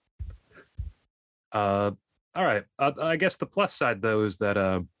about it. All right. I guess the plus side, though, is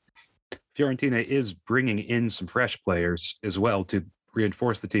that Fiorentina is bringing in some fresh players as well to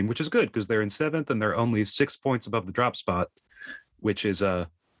reinforce the team, which is good because they're in 7th and they're only 6 points above the drop spot, which is a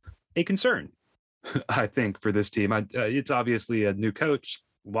concern, I think, for this team. It's obviously a new coach,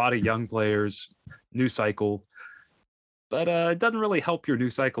 a lot of young players, new cycle, but it doesn't really help your new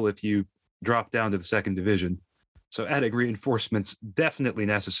cycle if you drop down to the 2nd division. So adding reinforcements definitely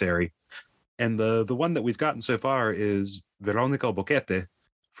necessary. And the one that we've gotten so far is Veronica Boquete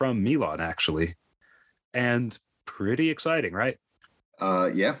from Milan, actually. And pretty exciting, right?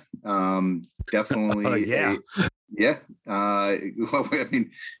 Definitely. Yeah. Well, I mean,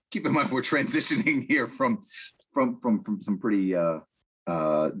 keep in mind we're transitioning here from some pretty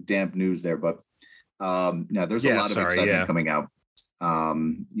damp news there, but now there's a lot of excitement coming out.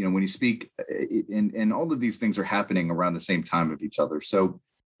 When you speak, and all of these things are happening around the same time of each other. So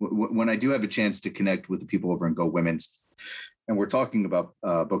when I do have a chance to connect with the people over in Go Women's, and we're talking about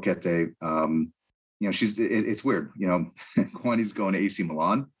Boquete, it's weird. Kwani's going to AC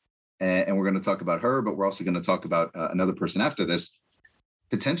Milan, and we're going to talk about her, but we're also going to talk about another person after this,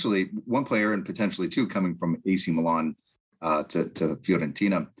 potentially one player and potentially two coming from AC Milan to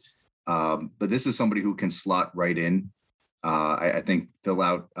Fiorentina. But this is somebody who can slot right in. I think fill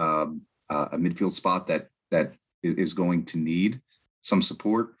out a midfield spot that is going to need some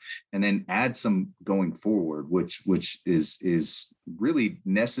support, and then add some going forward, which is really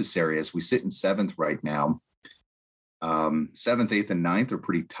necessary as we sit in 7th right now. 7th, 8th, and 9th are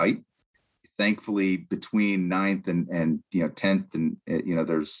pretty tight. Thankfully, between 9th and 10th, and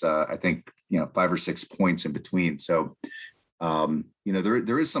there's I think 5 or 6 points in between. So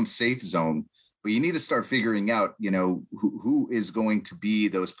there is some safe zone, but you need to start figuring out who is going to be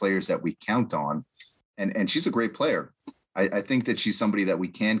those players that we count on, and she's a great player. I think that she's somebody that we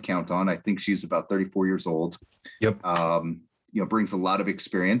can count on. I think she's about 34 years old. Yep. Brings a lot of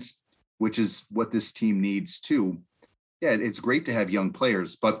experience, which is what this team needs too. Yeah, it's great to have young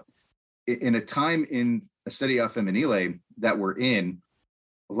players, but in a time in Serie A Femminile that we're in,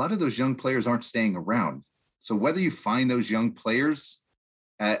 a lot of those young players aren't staying around. So whether you find those young players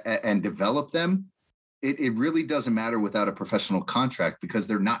and develop them, it really doesn't matter without a professional contract, because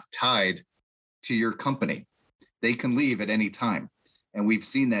they're not tied to your company. They can leave at any time. And we've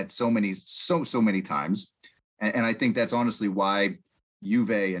seen that so many times. And I think that's honestly why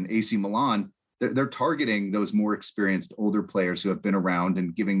Juve and AC Milan, they're targeting those more experienced older players who have been around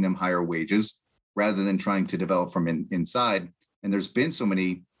and giving them higher wages rather than trying to develop from inside. And there's been so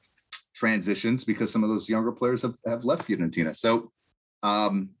many transitions because some of those younger players have left Fiorentina. So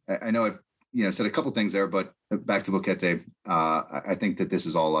I know I've said a couple things there, but back to Boquete, I think that this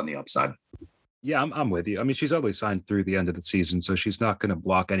is all on the upside. Yeah, I'm with you. I mean, she's only signed through the end of the season, so she's not going to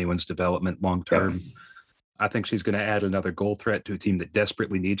block anyone's development long term. Yeah. I think she's going to add another goal threat to a team that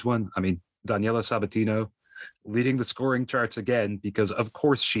desperately needs one. I mean, Daniela Sabatino leading the scoring charts again, because of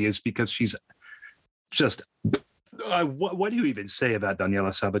course she is, because she's just what do you even say about Daniela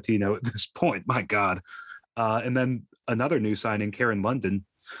Sabatino at this point? My God. And then another new signing, Karen London,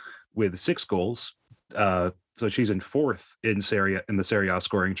 with 6 goals. So she's in 4th in the Serie A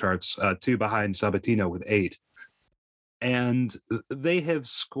scoring charts, 2 behind Sabatino with 8. And they have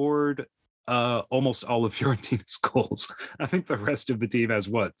scored almost all of Fiorentina's goals. I think the rest of the team has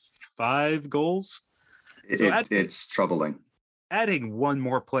 5 goals? It's troubling. Adding one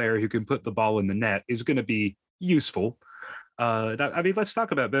more player who can put the ball in the net is going to be useful. I mean, let's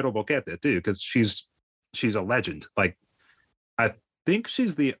talk about Vero Boquete too, because she's a legend. Like, I think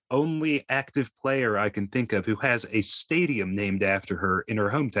she's the only active player I can think of who has a stadium named after her in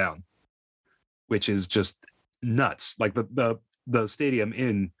her hometown, which is just nuts. Like the stadium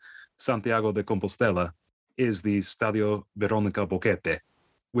in Santiago de Compostela is the Stadio Veronica Boquete,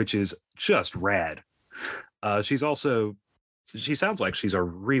 which is just rad. She sounds like she's a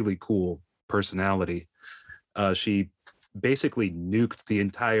really cool personality. She basically nuked the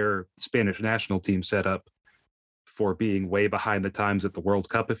entire Spanish national team setup for being way behind the times at the World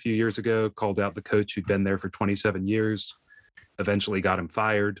Cup a few years ago, called out the coach who'd been there for 27 years, eventually got him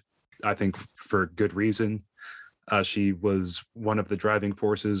fired, I think for good reason. She was one of the driving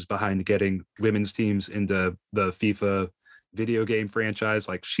forces behind getting women's teams into the FIFA video game franchise.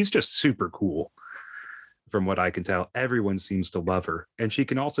 Like, she's just super cool. From what I can tell, everyone seems to love her, and she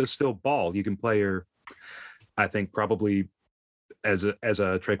can also still ball. You can play her, I think, probably as a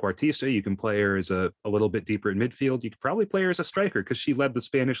trequartista. You can play her as a little bit deeper in midfield. You could probably play her as a striker because she led the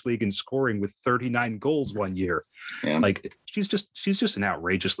Spanish league in scoring with 39 goals one year. Yeah. Like, she's just an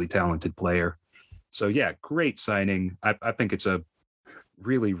outrageously talented player. So yeah, great signing. I think it's a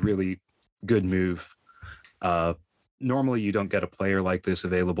really, really good move. Normally you don't get a player like this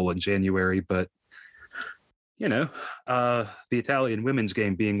available in January, but you know, the Italian women's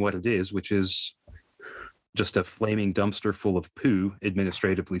game being what it is, which is just a flaming dumpster full of poo,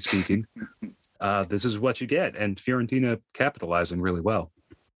 administratively speaking, this is what you get. And Fiorentina capitalizing really well.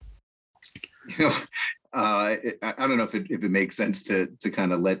 You know, I don't know if it makes sense to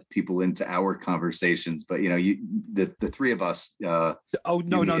kind of let people into our conversations, but you know, the three of us. No,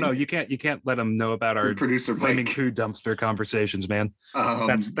 you can't let them know about our producer flaming poo dumpster conversations, man.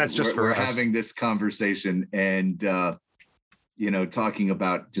 That's just for we're us. Having this conversation and you know, talking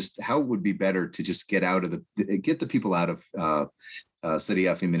about just how it would be better to just get the people out of Serie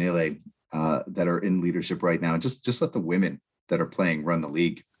A Femminile that are in leadership right now. Just let the women that are playing run the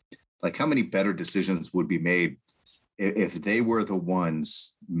league. Like, how many better decisions would be made if they were the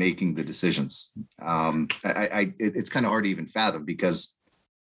ones making the decisions? It's kind of hard to even fathom, because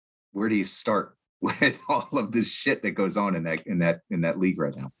where do you start with all of this shit that goes on in that league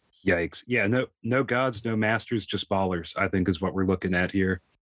right now? Yikes. Yeah, no gods, no masters, just ballers, I think is what we're looking at here.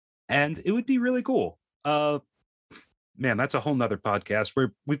 And it would be really cool. Man, that's a whole nother podcast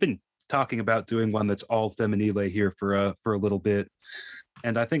where we've been talking about doing one that's all femminile here for a little bit.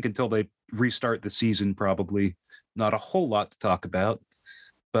 And I think until they restart the season, probably not a whole lot to talk about,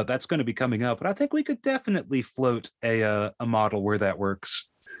 but that's going to be coming up. But I think we could definitely float a model where that works.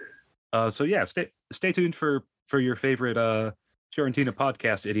 So yeah, stay tuned for your favorite Fiorentina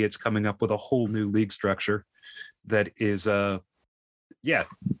podcast idiots coming up with a whole new league structure that is not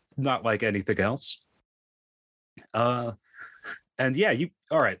like anything else. And yeah,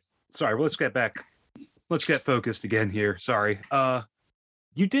 all right. Sorry, let's get focused again here. Sorry.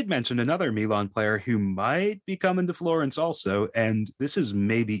 You did mention another Milan player who might be coming to Florence also, and this is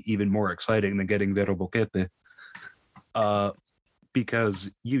maybe even more exciting than getting Vero Boquete,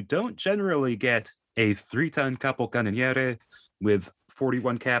 because you don't generally get a 3-ton capocannoniere with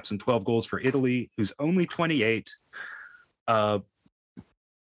 41 caps and 12 goals for Italy, who's only 28,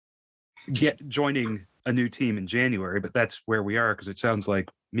 joining a new team in January. But that's where we are, because it sounds like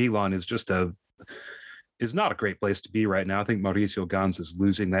Milan is not a great place to be right now. I think Mauricio Ganz is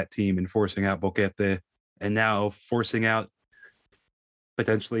losing that team and forcing out Boquete, and now forcing out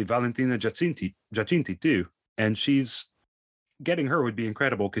potentially Valentina Giacinti too. And getting her would be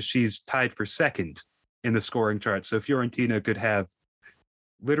incredible, because she's tied for second in the scoring chart. So Fiorentina could have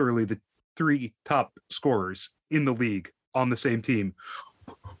literally the 3 top scorers in the league on the same team.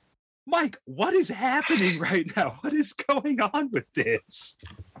 Mike, what is happening right now? What is going on with this?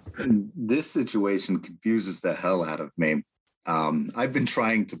 This situation confuses the hell out of me. I've been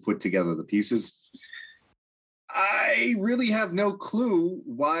trying to put together the pieces. I really have no clue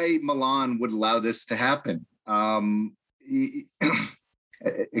why Milan would allow this to happen.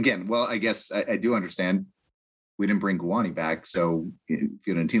 Again, well, I guess I do understand. We didn't bring Guani back, so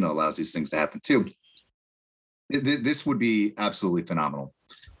Fiorentina allows these things to happen too. This would be absolutely phenomenal.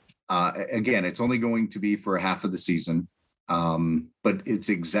 Again, it's only going to be for half of the season. But it's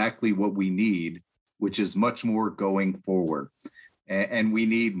exactly what we need, which is much more going forward. And we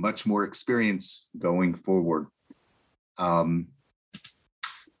need much more experience going forward.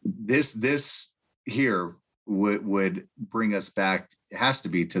 This here would bring us back, it has to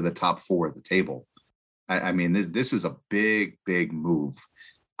be to the top 4 of the table. I mean, this is a big, big move.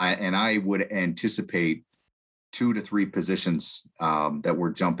 I would anticipate 2 to 3 positions that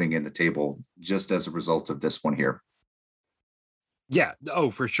we're jumping in the table just as a result of this one here. Yeah.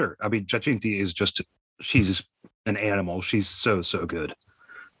 Oh, for sure. I mean, Giacinti is she's an animal. She's so good.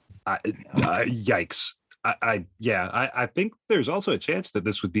 Yikes. I think there's also a chance that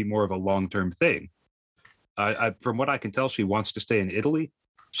this would be more of a long-term thing. From what I can tell, she wants to stay in Italy.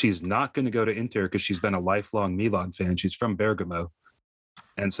 She's not going to go to Inter because she's been a lifelong Milan fan. She's from Bergamo.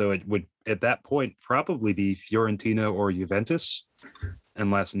 And so it would, at that point, probably be Fiorentina or Juventus,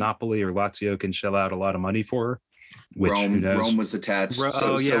 unless Napoli or Lazio can shell out a lot of money for her. Which, Rome was attached.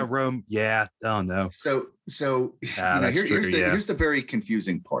 Rome. Yeah. Oh no. So here's the very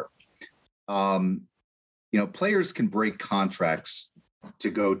confusing part. Players can break contracts to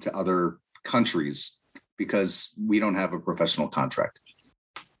go to other countries, because we don't have a professional contract.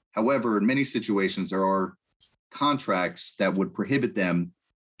 However, in many situations, there are contracts that would prohibit them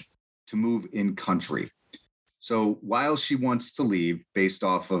to move in country. So while she wants to leave based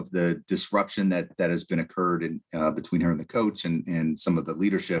off of the disruption that has been occurred in, between her and the coach and some of the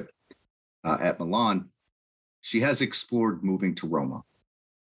leadership at Milan, she has explored moving to Roma.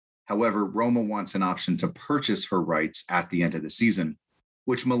 However, Roma wants an option to purchase her rights at the end of the season,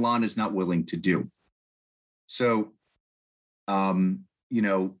 which Milan is not willing to do. So, you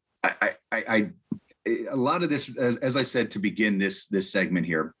know, I a lot of this, as I said to begin this segment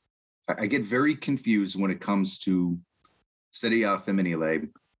here, I get very confused when it comes to Serie A Femminile,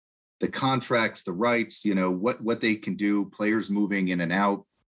 the contracts, the rights, you know, what they can do, players moving in and out.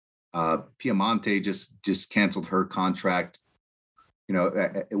 Piemonte just canceled her contract. You know,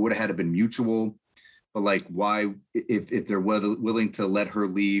 it would have had to been mutual, but like, why, if they're willing to let her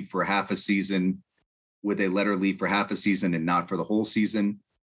leave for half a season, would they let her leave for half a season and not for the whole season?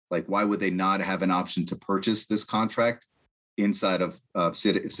 Like, why would they not have an option to purchase this contract inside of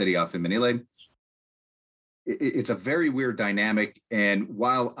Serie A Femminile? It's a very weird dynamic. And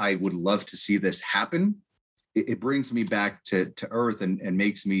while I would love to see this happen, it brings me back to earth and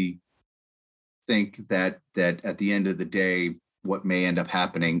makes me think that at the end of the day, what may end up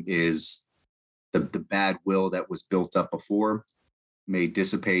happening is the bad will that was built up before may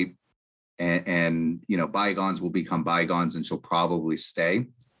dissipate, and you know, bygones will become bygones, and she'll probably stay.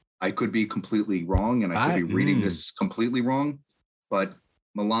 I could be completely wrong, and I could be reading this completely wrong, but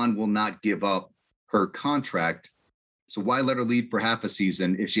Milan will not give up her contract. So why let her leave for half a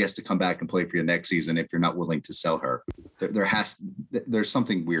season if she has to come back and play for you next season if you're not willing to sell her? There's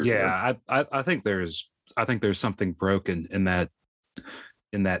something weird. Yeah, I think there's something broken in that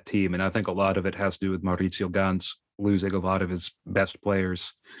team, and I think a lot of it has to do with Maurizio Gans losing a lot of his best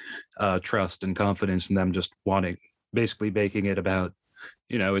players' trust and confidence in them, just basically making it about,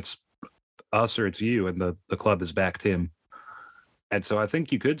 you know, it's us or it's you, and the club has backed him. And so I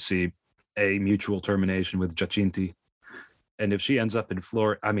think you could see a mutual termination with Giacinti. And if she ends up in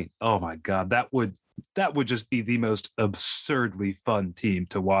Florida, I mean, oh my God, that would just be the most absurdly fun team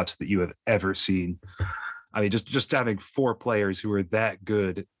to watch that you have ever seen. I mean, just having four players who are that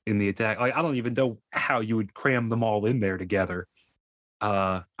good in the attack. Like, I don't even know how you would cram them all in there together.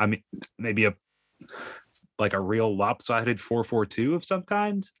 I mean, maybe a real lopsided 4-4-2 of some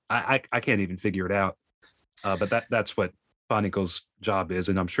kind. I can't even figure it out. But that's what Panico's job is,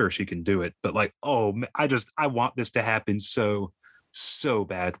 and I'm sure she can do it. But like, I want this to happen so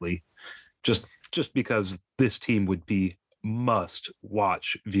badly, just because this team would be must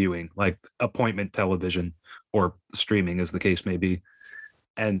watch viewing, like appointment television or streaming, as the case may be.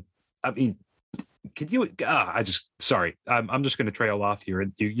 And I mean, can you? Sorry, I'm just going to trail off here,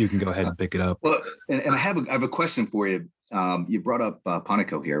 and you can go ahead and pick it up. Well, and I have a question for you. You brought up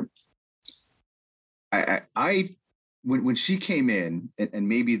Panico here. When she came in, and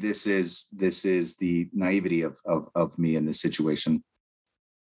maybe this is the naivety of me in this situation,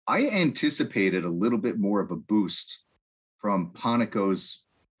 I anticipated a little bit more of a boost from Panico's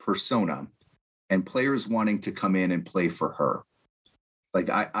persona and players wanting to come in and play for her. Like,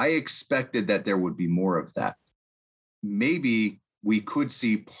 I expected that there would be more of that. Maybe we could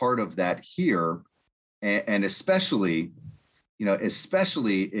see part of that here, and especially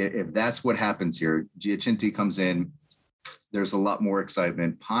if that's what happens here. Giacinti comes in, there's a lot more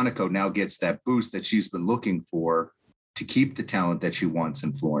excitement. Panico now gets that boost that she's been looking for to keep the talent that she wants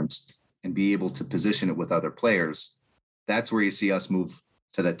in Florence and be able to position it with other players. That's where you see us move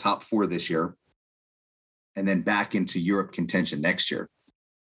to the top four this year and then back into Europe contention next year.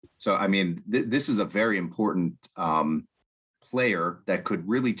 So, I mean, this is a very important player that could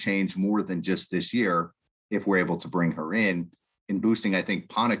really change more than just this year if we're able to bring her in boosting, I think,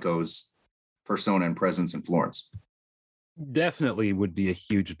 Panico's persona and presence in Florence. Definitely would be a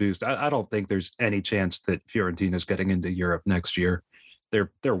huge boost. I don't think there's any chance that Fiorentina's getting into Europe next year.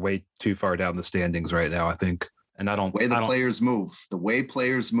 They're way too far down the standings right now, I think. And the way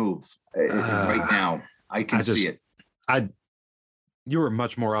players move right now, I can see it. You were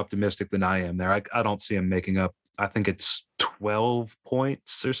much more optimistic than I am there. I don't see him making up. I think it's 12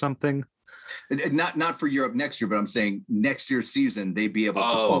 points or something. Not for Europe next year, but I'm saying next year's season they'd be able to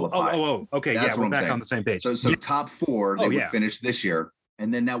qualify. Okay. That's we're what I'm back saying. On the same page. So top four, they would finish this year,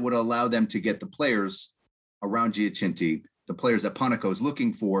 and then that would allow them to get the players around Giacinti, the players that Panico is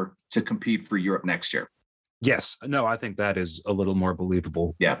looking for to compete for Europe next year. Yes. No, I think that is a little more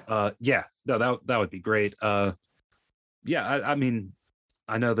believable. Yeah. No, that would be great. I mean,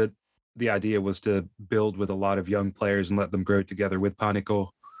 I know that the idea was to build with a lot of young players and let them grow together with Panico.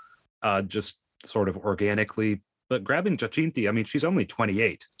 Just sort of organically. But grabbing Giacinti, I mean, she's only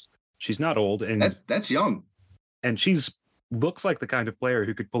 28. She's not old, and that's young. And she's looks like the kind of player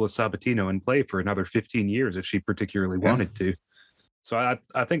who could pull a Sabatino and play for another 15 years if she particularly wanted to. So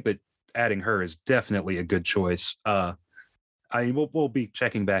I think that adding her is definitely a good choice. We'll be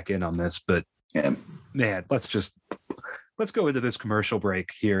checking back in on this, but man, let's go into this commercial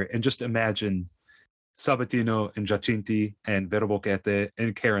break here and just imagine Sabatino and Giacinti and Vero Boquete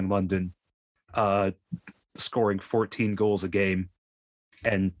and Karen London scoring 14 goals a game.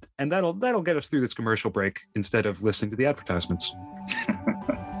 And that'll get us through this commercial break instead of listening to the advertisements.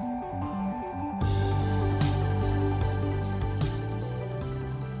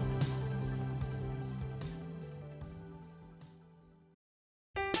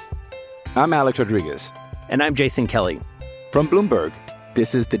 I'm Alex Rodriguez. And I'm Jason Kelly. From Bloomberg,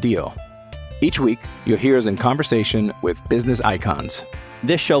 this is The Deal. Each week, you'll hear us in conversation with business icons.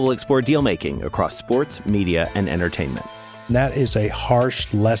 This show will explore deal-making across sports, media, and entertainment. That is a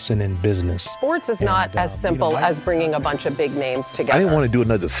harsh lesson in business. Sports is not as simple as bringing a bunch of big names together. I didn't want to do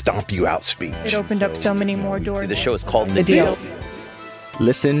another stomp you out speech. It opened up so many more doors. The show is called The Deal.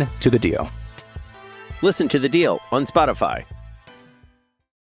 Listen to The Deal. Listen to The Deal on Spotify.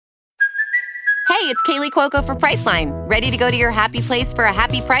 Hey, it's Kaylee Cuoco for Priceline. Ready to go to your happy place for a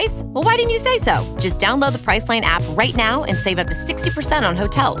happy price? Well, why didn't you say so? Just download the Priceline app right now and save up to 60% on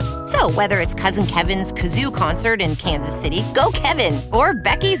hotels. So whether it's Cousin Kevin's Kazoo Concert in Kansas City, go Kevin, or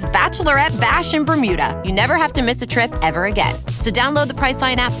Becky's Bachelorette Bash in Bermuda, you never have to miss a trip ever again. So download the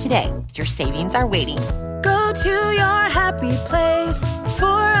Priceline app today. Your savings are waiting. Go to your happy place for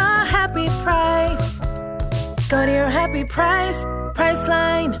a happy price. Go to your happy price,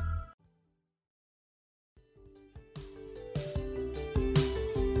 Priceline.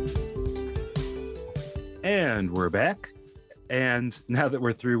 And we're back. And now that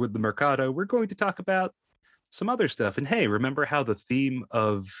we're through with the Mercado, we're going to talk about some other stuff. And hey, remember how the theme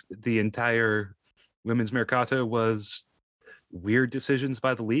of the entire women's Mercato was weird decisions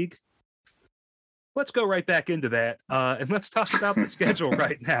by the league? Let's go right back into that. And let's talk about the schedule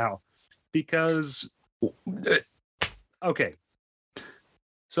right now. Because, okay.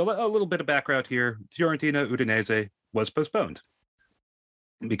 So a little bit of background here. Fiorentina Udinese was postponed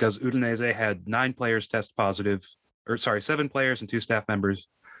because Udinese had 7 players and 2 staff members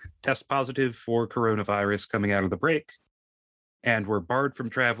test positive for coronavirus coming out of the break and were barred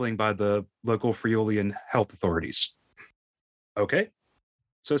from traveling by the local Friulian health authorities. Okay.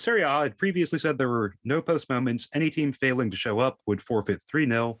 So Serie A had previously said there were no postponements. Any team failing to show up would forfeit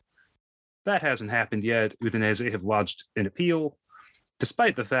 3-0. That hasn't happened yet. Udinese have lodged an appeal,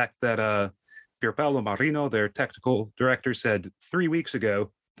 despite the fact that Pierpaolo Marino, their technical director, said 3 weeks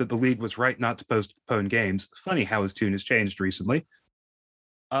ago that the league was right not to postpone games. Funny how his tune has changed recently.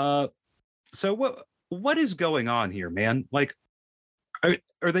 So what is going on here, man? Like,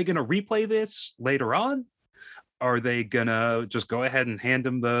 are they going to replay this later on? Are they going to just go ahead and hand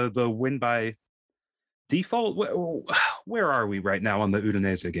them the win by default? Where are we right now on the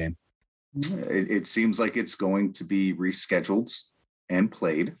Udinese game? It seems like it's going to be rescheduled and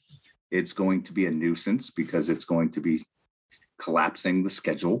played. It's going to be a nuisance because it's going to be collapsing the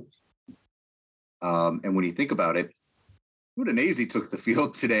schedule. And when you think about it, Udinese took the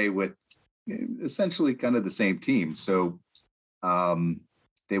field today with essentially kind of the same team. So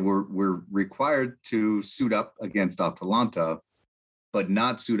they were required to suit up against Atalanta, but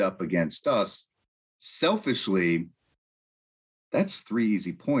not suit up against us. Selfishly, that's 3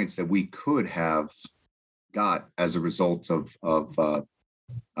 easy points that we could have got as a result of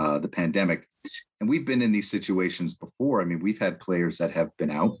the pandemic. And we've been in these situations before. I mean, we've had players that have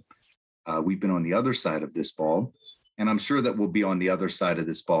been out. We've been on the other side of this ball, and I'm sure that we'll be on the other side of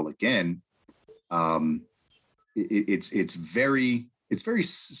this ball again. It's very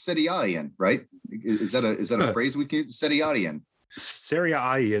Serie A-ian, right? Is that a phrase we can Serie A-ian? Serie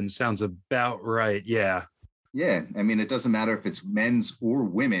A-ian sounds about right. Yeah. Yeah. I mean, it doesn't matter if it's men's or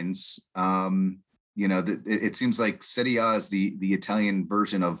women's. It seems like Serie A is the Italian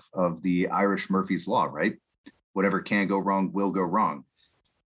version of the Irish Murphy's Law, right? Whatever can go wrong will go wrong.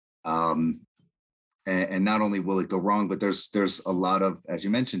 And not only will it go wrong, but there's a lot of, as you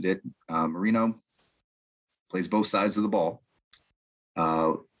mentioned it, Marino plays both sides of the ball.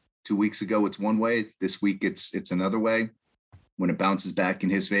 2 weeks ago, it's one way. This week, it's another way. When it bounces back in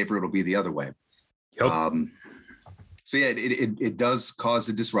his favor, it'll be the other way. Yep. So yeah, it does cause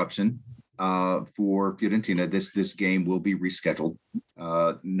a disruption for Fiorentina. This game will be rescheduled.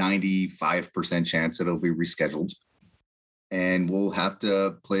 95% chance that it'll be rescheduled, and we'll have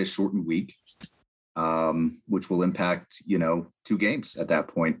to play a shortened week, which will impact 2 games at that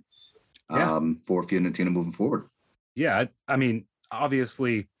point. for Fiorentina moving forward. Yeah, I mean,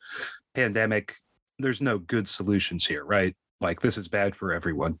 obviously, pandemic, there's no good solutions here, right? Like, this is bad for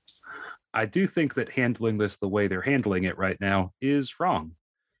everyone. I do think that handling this the way they're handling it right now is wrong,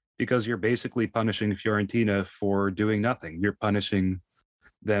 because you're basically punishing Fiorentina for doing nothing. You're punishing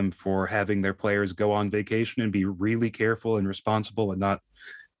them for having their players go on vacation and be really careful and responsible and not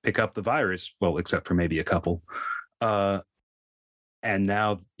pick up the virus. Well, except for maybe a couple. And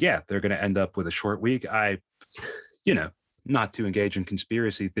now, yeah, they're going to end up with a short week. Not to engage in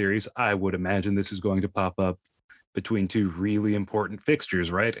conspiracy theories, I would imagine this is going to pop up between two really important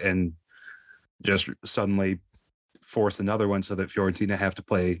fixtures, right? And just suddenly force another one so that Fiorentina have to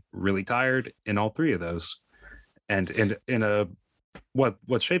play really tired in all three of those. And in a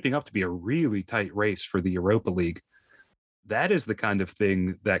what's shaping up to be a really tight race for the Europa League, that is the kind of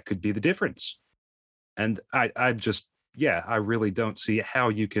thing that could be the difference. And I really don't see how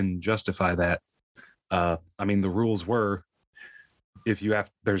you can justify that. I mean, the rules were,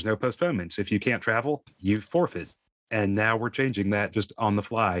 there's no postponements. If you can't travel, you forfeit. And now we're changing that just on the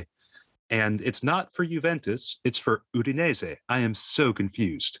fly. And it's not for Juventus, it's for Udinese. I am so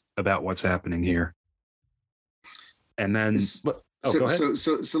confused about what's happening here. And then go ahead.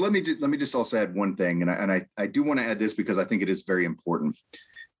 So let me just also add one thing, and I do want to add this because I think it is very important.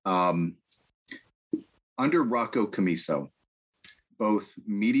 Under Rocco Commisso, both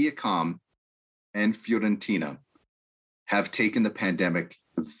Mediacom and Fiorentina have taken the pandemic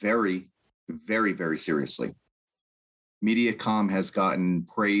very, very, very seriously. Mediacom has gotten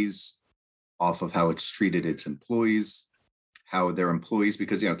praise off of how it's treated its employees, how their employees,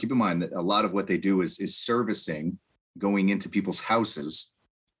 because, keep in mind that a lot of what they do is servicing, going into people's houses.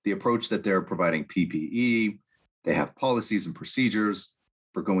 The approach that they're providing PPE, they have policies and procedures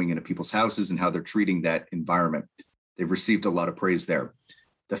for going into people's houses and how they're treating that environment. They've received a lot of praise there.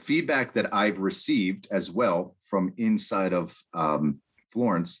 The feedback that I've received as well from inside of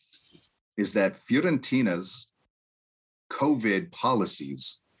Florence is that Fiorentina's COVID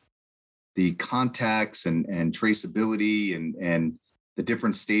policies, the contacts and traceability and the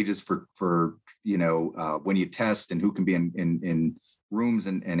different stages for when you test and who can be in rooms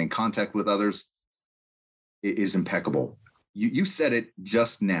and in contact with others, is impeccable. You said it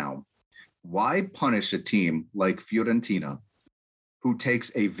just now. Why punish a team like Fiorentina, who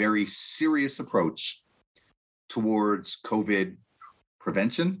takes a very serious approach towards COVID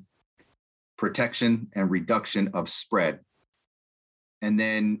prevention, protection, and reduction of spread, and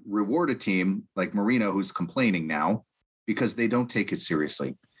then reward a team like Marino, who's complaining now because they don't take it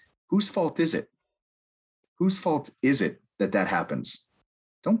seriously? Whose fault is it? Whose fault is it that happens?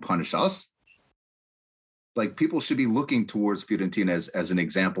 Don't punish us. Like, people should be looking towards Fiorentina as an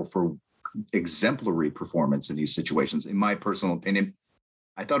example for exemplary performance in these situations. In my personal opinion,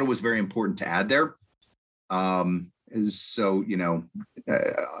 I thought it was very important to add there. Again,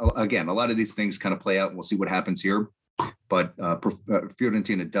 a lot of these things kind of play out, and we'll see what happens here. But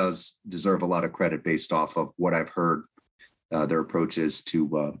Fiorentina does deserve a lot of credit based off of what I've heard their approach is to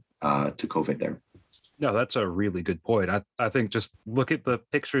COVID there. No, that's a really good point. I think just look at the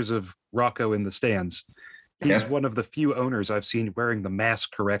pictures of Rocco in the stands. He's one of the few owners I've seen wearing the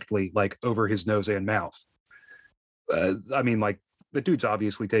mask correctly, like over his nose and mouth. The dude's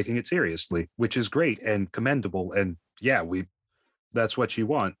obviously taking it seriously, which is great and commendable. And yeah, that's what you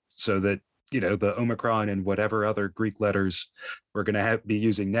want, so that, the Omicron and whatever other Greek letters we're going to be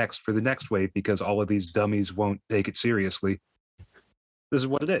using next for the next wave, because all of these dummies won't take it seriously. This is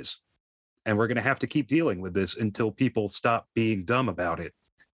what it is. And we're going to have to keep dealing with this until people stop being dumb about it.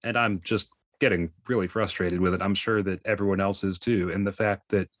 And I'm just getting really frustrated with it. I'm sure that everyone else is too. And the fact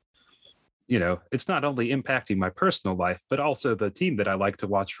that, it's not only impacting my personal life, but also the team that I like to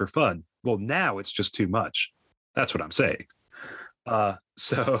watch for fun. Well, now it's just too much. That's what I'm saying.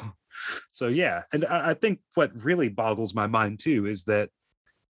 So yeah. And I think what really boggles my mind too is that,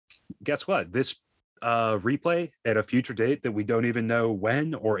 guess what? This replay at a future date that we don't even know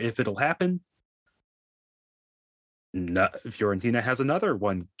when or if it'll happen, Fiorentina has another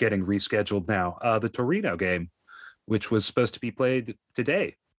one getting rescheduled now. The Torino game, which was supposed to be played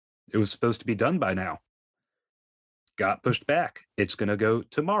today. It was supposed to be done by now. Got pushed back. It's going to go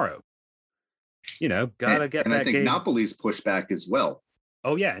tomorrow. Gotta get that game. And I think Napoli's pushed back as well.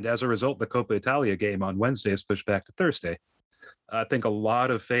 Oh, yeah. And as a result, the Coppa Italia game on Wednesday is pushed back to Thursday. I think a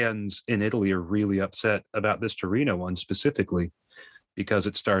lot of fans in Italy are really upset about this Torino one specifically, because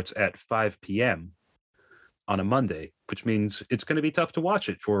it starts at 5 p.m. on a Monday, which means it's going to be tough to watch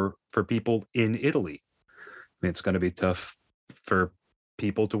it for people in Italy. I mean, it's going to be tough for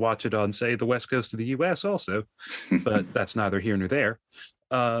people to watch it on, say, the West Coast of the U.S. also, but that's neither here nor there.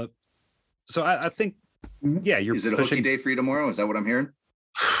 So I think, yeah, you're. Is it a hooky day for you tomorrow? Is that what I'm hearing?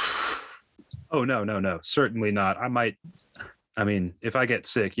 Oh, no. Certainly not. I mean, if I get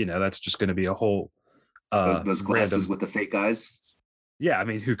sick, that's just going to be a whole. Those glasses with the fake eyes. Yeah. I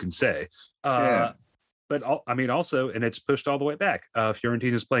mean, who can say? Yeah. But also, and it's pushed all the way back.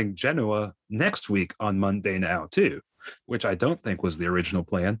 Fiorentina is playing Genoa next week on Monday now too, which I don't think was the original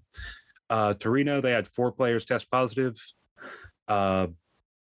plan. Torino, they had 4 players test positive.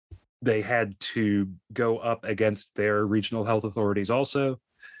 They had to go up against their regional health authorities also,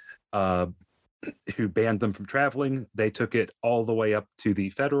 who banned them from traveling. They took it all the way up to the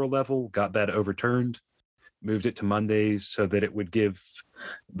federal level, got that overturned, moved it to Mondays so that it would give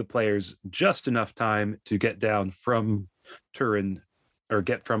the players just enough time to get down from Turin, or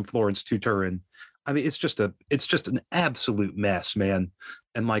get from Florence to Turin. I mean, it's just an absolute mess, man.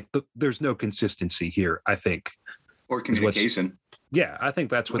 And there's no consistency here, I think. Or communication. Yeah, I think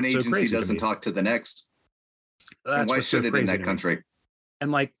that's what's so crazy. One agency doesn't talk to the next. And why should it in that country?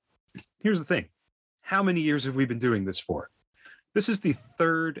 And here's the thing. How many years have we been doing this for? This is the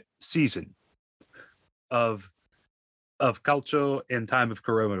 3rd season of Calcio in time of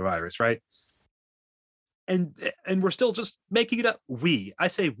coronavirus, right? And we're still just making it up. I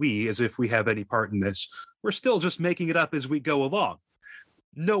say we as if we have any part in this. We're still just making it up as we go along.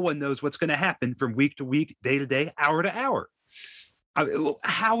 No one knows what's going to happen from week to week, day to day, hour to hour.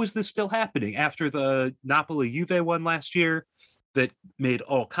 How is this still happening after the Napoli-Juve one last year that made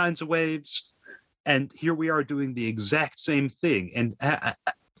all kinds of waves? And here we are doing the exact same thing. And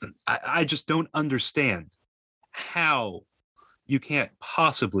I just don't understand how you can't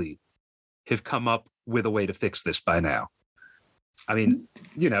possibly have come up with a way to fix this by now. I mean,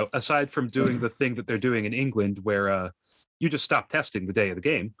 aside from doing the thing that they're doing in England where you just stop testing the day of the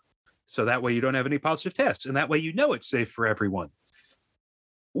game. So that way you don't have any positive tests. And that way it's safe for everyone.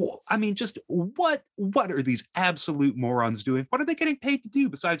 I mean, just what are these absolute morons doing? What are they getting paid to do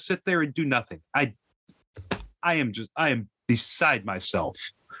besides sit there and do nothing? I am beside myself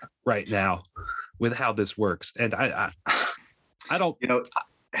right now with how this works. And I don't,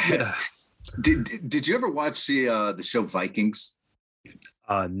 Did you ever watch the show Vikings?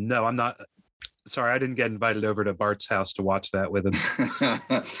 No, I'm not. Sorry, I didn't get invited over to Bart's house to watch that with him.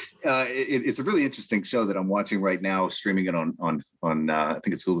 It's a really interesting show that I'm watching right now, streaming it on I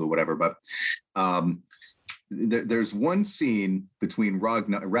think it's Hulu or whatever. But there's one scene between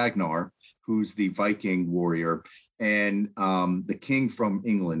Ragnar, who's the Viking warrior, and the king from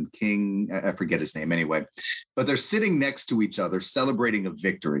England, I forget his name anyway. But they're sitting next to each other, celebrating a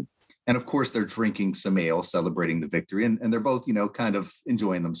victory. And of course, they're drinking some ale, celebrating the victory. And they're both, kind of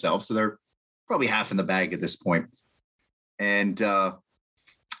enjoying themselves. So they're probably half in the bag at this point. And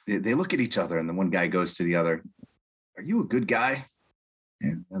they look at each other, and then one guy goes to the other, "Are you a good guy?"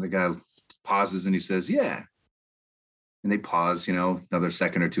 And the other guy pauses and he says, "Yeah." And they pause, another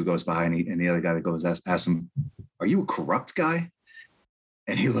second or two goes by, and the other guy that goes asks him, "Are you a corrupt guy?"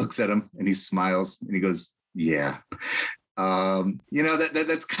 And he looks at him and he smiles and he goes, "Yeah."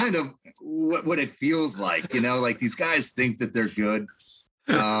 That's kind of what it feels like, like these guys think that they're good.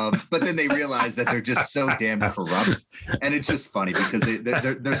 But then they realize that they're just so damn corrupt. And it's just funny because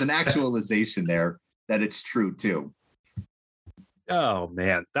there's an actualization there that it's true too. Oh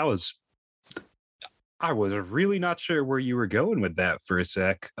man, I was really not sure where you were going with that for a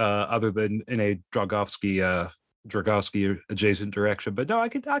sec, other than in a Dragowski adjacent direction. But no, I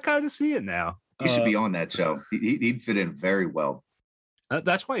kind of see it now. He should be on that show. He'd fit in very well.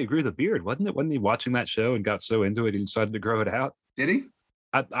 That's why he grew the beard, wasn't it? Wasn't he watching that show and got so into it he decided to grow it out? Did he?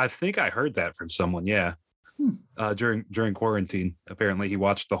 I think I heard that from someone. Yeah. During quarantine, apparently he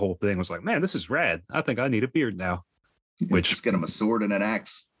watched the whole thing. Was like, man, this is rad. I think I need a beard now. Which just get him a sword and an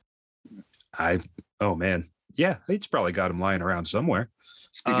axe. Oh man, yeah, he's probably got him lying around somewhere.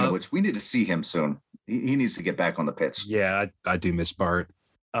 Speaking of which, we need to see him soon. He needs to get back on the pitch. Yeah, I do miss Bart.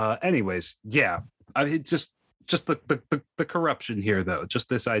 Anyways, yeah, I mean, just the corruption here, though. Just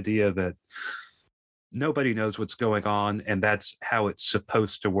this idea that nobody knows what's going on, and that's how it's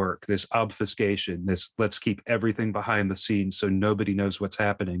supposed to work. This obfuscation, this let's keep everything behind the scenes so nobody knows what's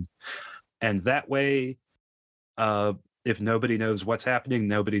happening. And that way, if nobody knows what's happening,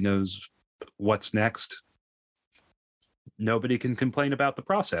 nobody knows what's next. Nobody can complain about the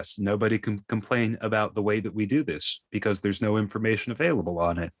process. Nobody can complain about the way that we do this because there's no information available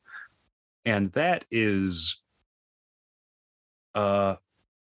on it. And that is,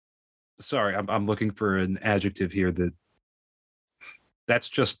 sorry, I'm looking for an adjective here. That's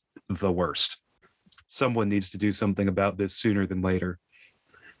just the worst. Someone needs to do something about this sooner than later.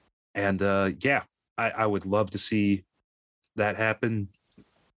 And yeah, I would love to see that happen.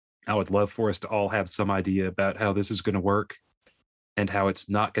 I would love for us to all have some idea about how this is going to work and how it's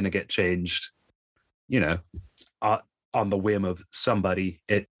not going to get changed, on the whim of somebody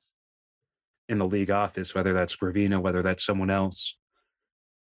in the league office, whether that's Gravina, whether that's someone else.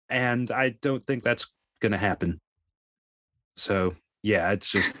 And I don't think that's going to happen. So, yeah,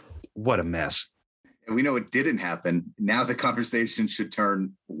 it's just, what a mess. And we know it didn't happen. Now the conversation should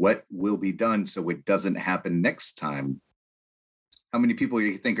turn, what will be done so it doesn't happen next time? How many people do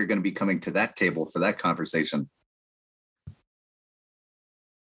you think are going to be coming to that table for that conversation?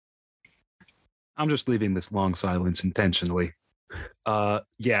 I'm just leaving this long silence intentionally.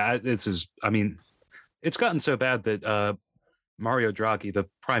 It's gotten so bad that Mario Draghi, the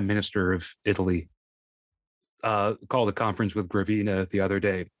prime minister of Italy, called a conference with Gravina the other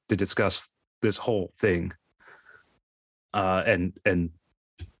day to discuss this whole thing and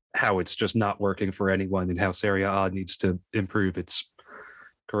how it's just not working for anyone and how Serie A needs to improve its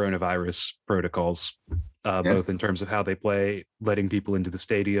coronavirus protocols, both in terms of how they play, letting people into the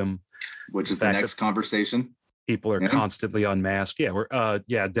stadium. Which is the next conversation. People are constantly unmasked. Yeah, we're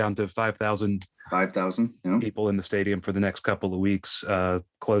down to 5,000 people in the stadium for the next couple of weeks.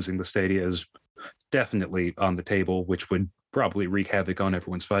 Closing the stadia is definitely on the table, which would probably wreak havoc on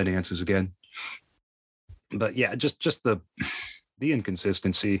everyone's finances again. But yeah, just the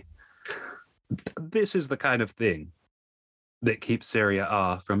inconsistency. This is the kind of thing that keeps Serie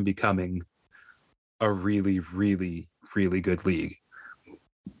A from becoming a really, really, really good league.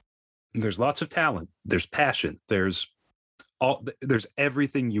 There's lots of talent. There's passion. There's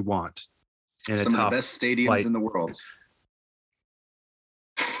everything you want in some of the best stadiums in the world.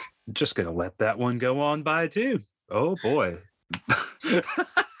 Just gonna let that one go on by too. Oh boy.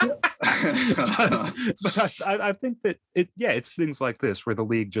 but I think that it's things like this where the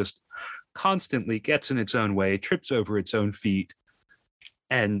league just constantly gets in its own way, trips over its own feet,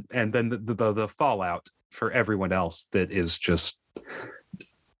 and then the fallout for everyone else that is just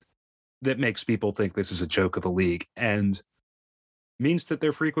that makes people think this is a joke of a league and means that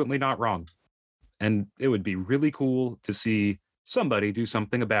they're frequently not wrong. And it would be really cool to see somebody do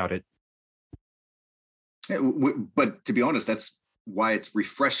something about it. But to be honest, that's why it's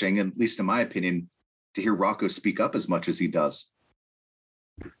refreshing, at least in my opinion, to hear Rocco speak up as much as he does.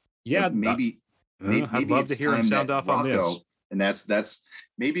 Yeah, maybe I'd love to hear him sound off on this. And that's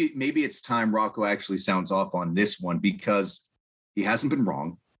maybe it's time Rocco actually sounds off on this one, because he hasn't been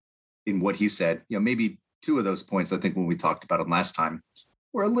wrong in what he said. Maybe two of those points, I think when we talked about him last time,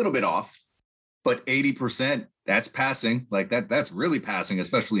 were a little bit off, but 80%, that's passing. Like that's really passing,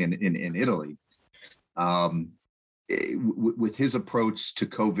 especially in Italy. With his approach to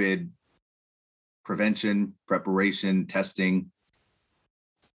COVID prevention, preparation, testing,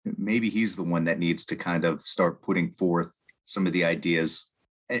 maybe he's the one that needs to kind of start putting forth some of the ideas.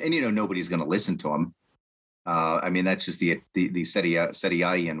 And nobody's going to listen to him. That's just the Serie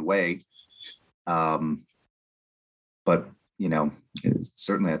way. But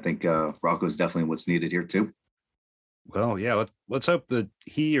certainly I think Rocco is definitely what's needed here too. Well, yeah, let's hope that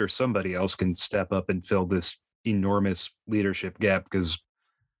he or somebody else can step up and fill this enormous leadership gap, because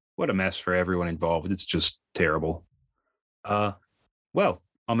what a mess for everyone involved. It's just terrible. Well,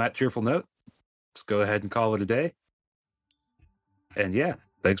 on that cheerful note, let's go ahead and call it a day. And yeah,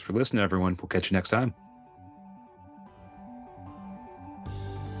 thanks for listening, everyone. We'll catch you next time.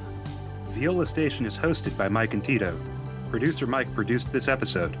 Viola Station is hosted by Mike and Tito. Producer Mike produced this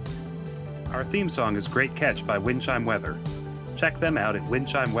episode. Our theme song is Great Catch by Windchime Weather. Check them out at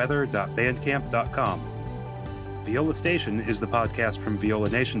windchimeweather.bandcamp.com. Viola Station is the podcast from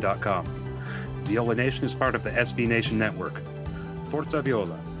violanation.com. Viola Nation is part of the SB Nation Network. Forza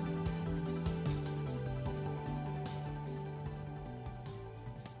Viola.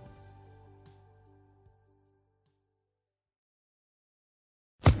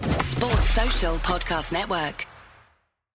 Sports Social Podcast Network.